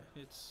win it.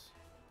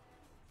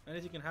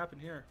 Anything can happen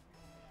here.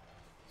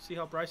 See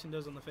how Bryson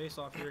does on the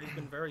face-off here. He's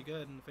been very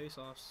good in the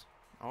face-offs.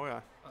 Oh yeah.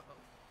 Uh-oh.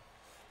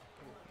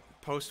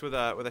 Post with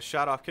a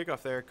shot off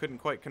kickoff there, couldn't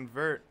quite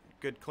convert.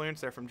 Good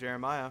clearance there from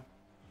Jeremiah.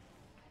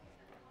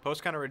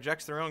 Post kind of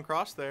rejects their own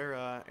cross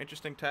there.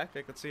 Interesting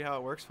tactic. Let's see how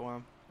it works for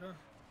him.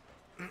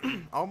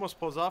 Yeah. Almost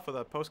pulls off with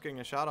a Post getting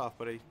a shot off,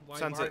 but he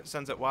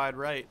sends it wide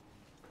right.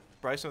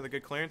 Bryson with a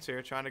good clearance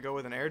here, trying to go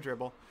with an air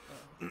dribble.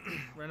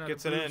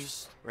 Gets it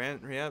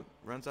in.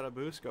 Runs out of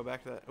boost. Go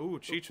back to that. Ooh,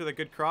 Cheech with a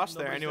good cross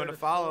there. Anyone to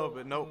follow,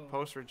 but nope.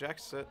 Post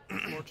rejects it.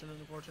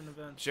 Unfortunate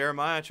event.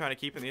 Jeremiah trying to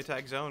keep in the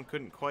attack zone.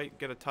 Couldn't quite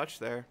get a touch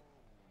there.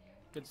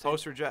 Good save.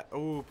 Post reject.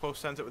 Ooh,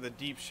 Post sends it with a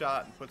deep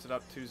shot and puts it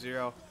up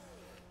 2-0.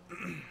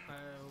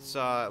 It's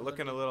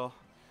looking a little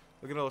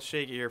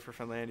shaky here for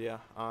Finlandia.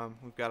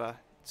 We've got to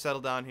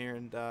settle down here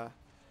and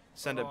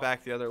send it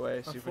back the other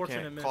way. See if we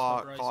can't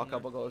claw a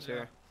couple goals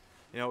here.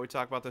 You know, we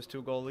talk about those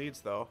 2-goal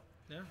leads though.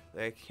 Yeah.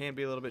 They can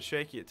be a little bit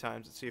shaky at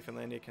times. Let's see if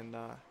Finlandia can.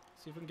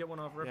 See if we can get one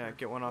off rip. Yeah,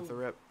 get one off the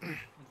rip.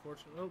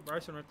 Unfortunately. Oh,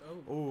 Bryson right there.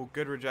 Oh. Ooh,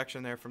 good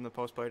rejection there from the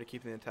post player to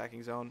keep in the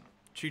attacking zone.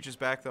 Cheech is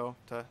back though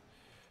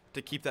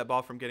to keep that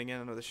ball from getting in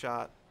under the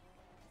shot.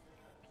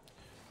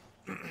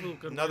 Ooh,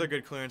 Another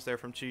good clearance there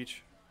from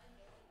Cheech.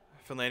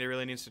 Finlandia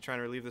really needs to try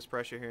and relieve this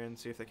pressure here and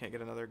see if they can't get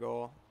another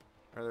goal.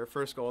 Or their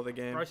first goal of the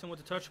game. Bryson with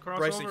the touch crossover.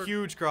 Bryson,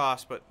 huge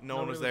cross, but no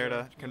one was there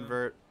to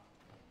convert.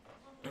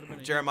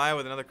 Jeremiah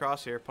with another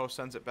cross here. Post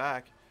sends it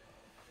back.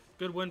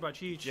 Good win by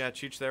Cheech. Yeah,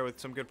 Cheech there with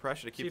some good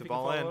pressure to keep the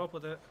ball in. Follow up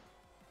with it.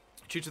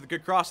 Cheech with a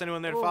good cross.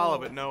 Anyone there to follow,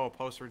 but no.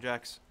 Post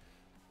rejects.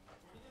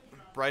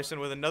 Bryson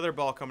with another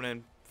ball coming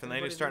in.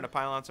 Finlandia's starting to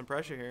pile on some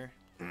pressure here.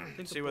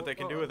 See what they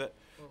can do with it.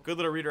 Good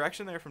little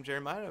redirection there from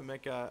Jeremiah to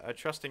make a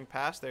trusting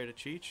pass there to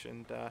Cheech.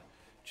 And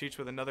Cheech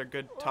with another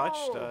good touch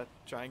to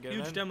try and get it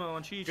in. Huge demo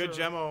on Cheech. Good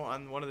demo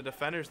on one of the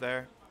defenders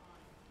there.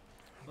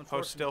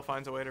 Post still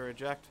finds a way to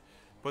reject.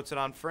 Puts it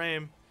on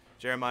frame.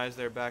 Jeremiah's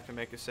there back to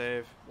make a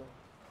save.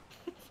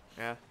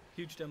 Yeah.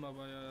 Huge demo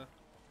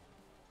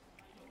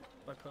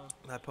by Post.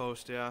 That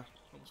Post, yeah.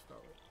 Almost forgot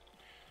it.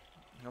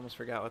 I almost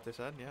forgot what they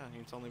said. Yeah,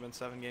 it's only been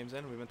 7 games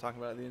in. We've been talking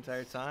about it the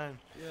entire time.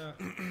 Yeah.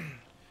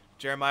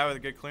 Jeremiah with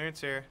a good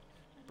clearance here.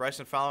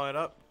 Bryson following it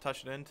up.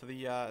 Touched it into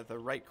the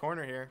right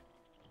corner here.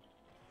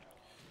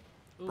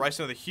 Ooh.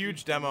 Bryson with a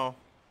huge demo.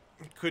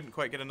 Couldn't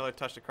quite get another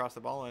touch to cross the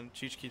ball in.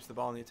 Cheech keeps the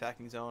ball in the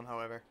attacking zone,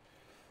 however.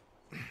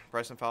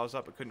 Bryson follows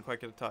up, but couldn't quite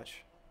get a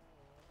touch.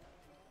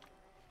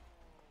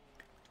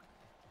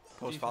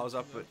 Post follows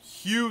up, but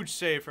huge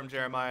save from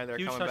Jeremiah there,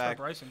 coming back.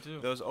 Bryson too.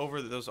 Those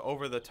over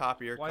the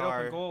top of your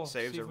car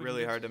saves are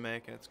really hard to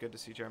make, and it's good to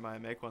see Jeremiah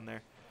make one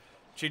there.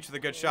 Cheech with a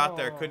good shot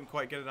there, couldn't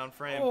quite get it on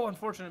frame. Oh,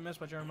 unfortunate miss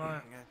by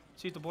Jeremiah.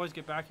 See if the boys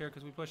get back here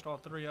because we pushed all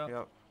 3 up.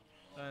 Yep.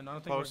 And I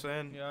don't think Post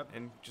in,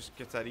 and just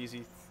gets that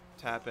easy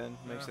tap in,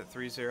 makes it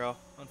 3-0.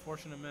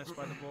 Unfortunate miss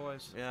by the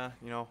boys. Yeah,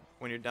 you know,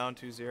 when you're down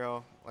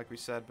 2-0, like we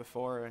said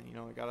before, you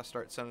know, we got to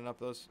start sending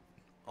up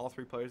all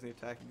 3 players in the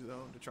attacking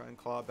zone to try and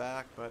claw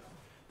back, but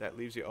that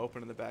leaves you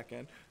open in the back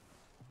end.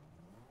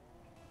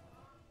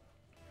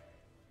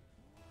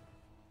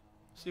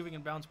 See if we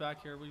can bounce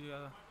back here. We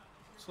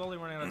slowly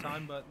running out of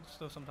time, but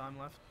still some time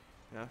left.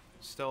 Yeah,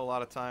 still a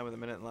lot of time with a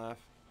minute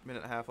and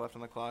a half left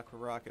on the clock for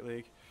Rocket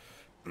League.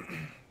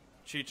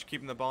 Cheech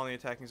keeping the ball in the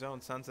attacking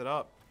zone, sends it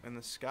up in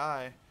the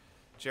sky.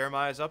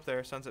 Jeremiah's up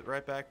there, sends it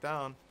right back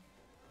down.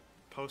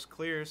 Post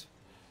clears,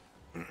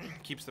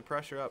 keeps the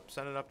pressure up,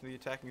 send it up to the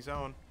attacking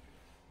zone.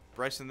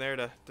 Bryson there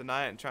to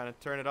deny it and trying to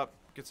turn it up.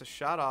 Gets a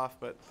shot off,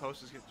 but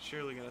Post is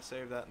surely going to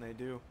save that, and they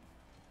do.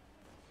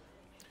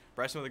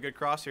 Bryson with a good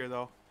cross here,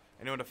 though.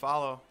 Anyone to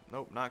follow?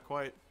 Nope, not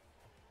quite.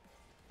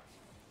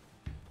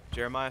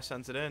 Jeremiah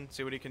sends it in.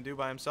 See what he can do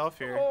by himself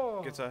here.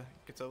 Oh. Gets a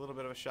little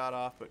bit of a shot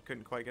off, but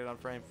couldn't quite get it on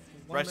frame.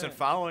 One Bryson man.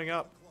 following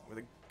up with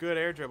a good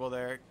air dribble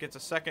there. Gets a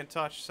second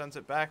touch, sends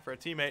it back for a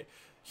teammate.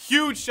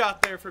 Huge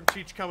shot there from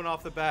Cheech coming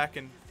off the back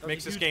and That was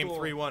makes a this huge game goal.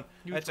 3-1.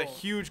 Huge That's a goal.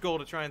 huge goal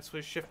to try and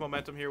shift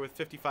momentum here with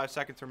 55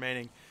 seconds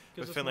remaining.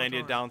 Gives With us more Finlandia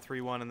time. down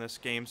 3-1 in this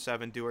game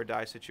 7 do or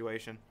die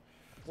situation.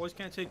 Boys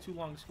can't take too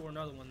long to score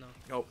another one though.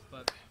 Nope.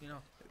 But you know,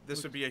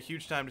 This would be a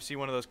huge time to see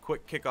one of those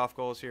quick kickoff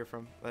goals here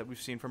from that we've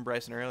seen from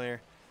Bryson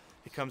earlier.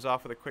 He comes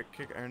off with a quick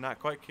kick, or not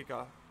quite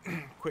kickoff,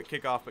 quick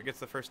kickoff, but gets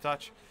the first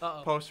touch.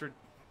 Poster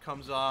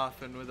comes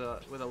off and with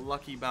a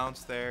lucky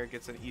bounce there,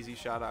 gets an easy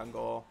shot on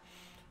goal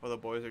while the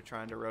boys are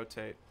trying to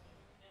rotate.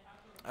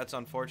 That's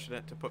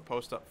unfortunate to put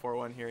Post up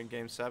 4-1 here in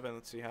Game 7.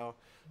 Let's see how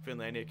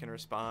Finlandia can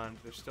respond.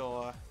 There's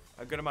still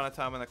a good amount of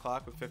time on the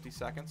clock with 50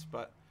 seconds,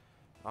 but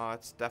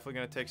it's definitely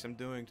going to take some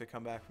doing to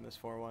come back from this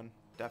 4-1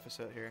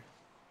 deficit here.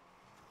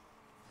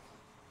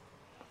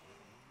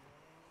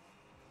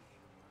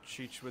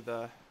 Cheech with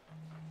a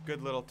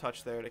good little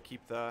touch there to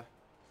keep the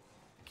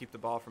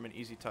ball from an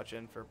easy touch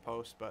in for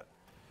Post, but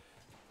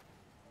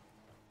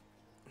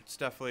it's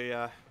definitely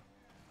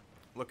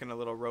looking a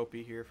little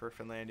ropey here for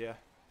Finlandia.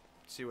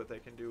 See what they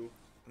can do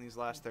in these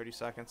last 30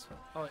 seconds.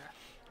 Oh yeah.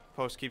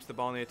 Post keeps the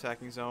ball in the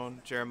attacking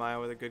zone. Jeremiah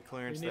with a good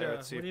clearance We need there. a-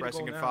 Let's see we if need a Bryson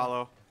goal can now.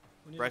 follow.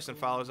 We need Bryson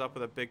to- follows up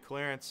with a big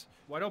clearance.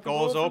 Wide open.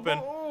 Goal is for open.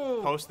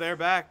 Bo- Post there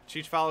back.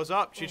 Cheech follows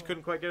up. Cheech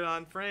couldn't quite get it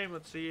on frame.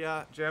 Let's see.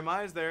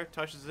 Jeremiah's there.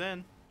 Touches it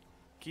in.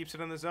 Keeps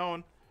it in the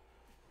zone.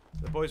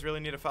 The boys really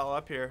need to follow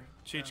up here.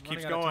 Cheech I'm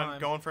keeps running out of going. time.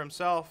 Going for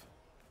himself.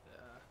 Yeah.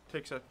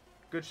 Takes a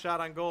good shot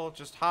on goal.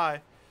 Just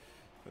high.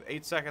 With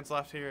 8 seconds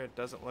left here, it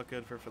doesn't look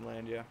good for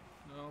Finlandia.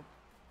 Nope.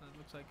 It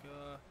looks like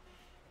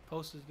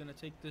Post is gonna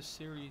take this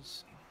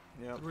series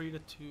Yep.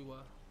 3-2.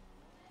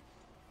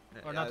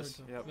 Or not As,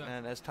 3-2. yep. Yeah.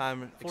 And as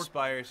time Four-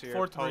 expires here,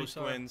 4-3, Post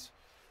sorry. wins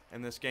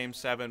in this game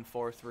 7,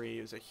 4-3.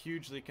 It was a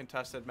hugely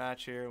contested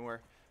match here, and we're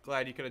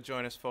glad you could have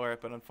joined us for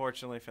it. But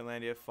unfortunately,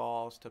 Finlandia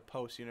falls to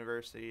Post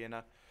University in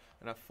a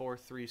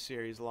 4-3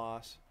 series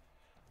loss.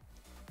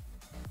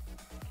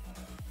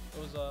 It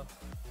was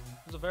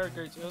a very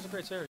great. It was a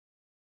great series.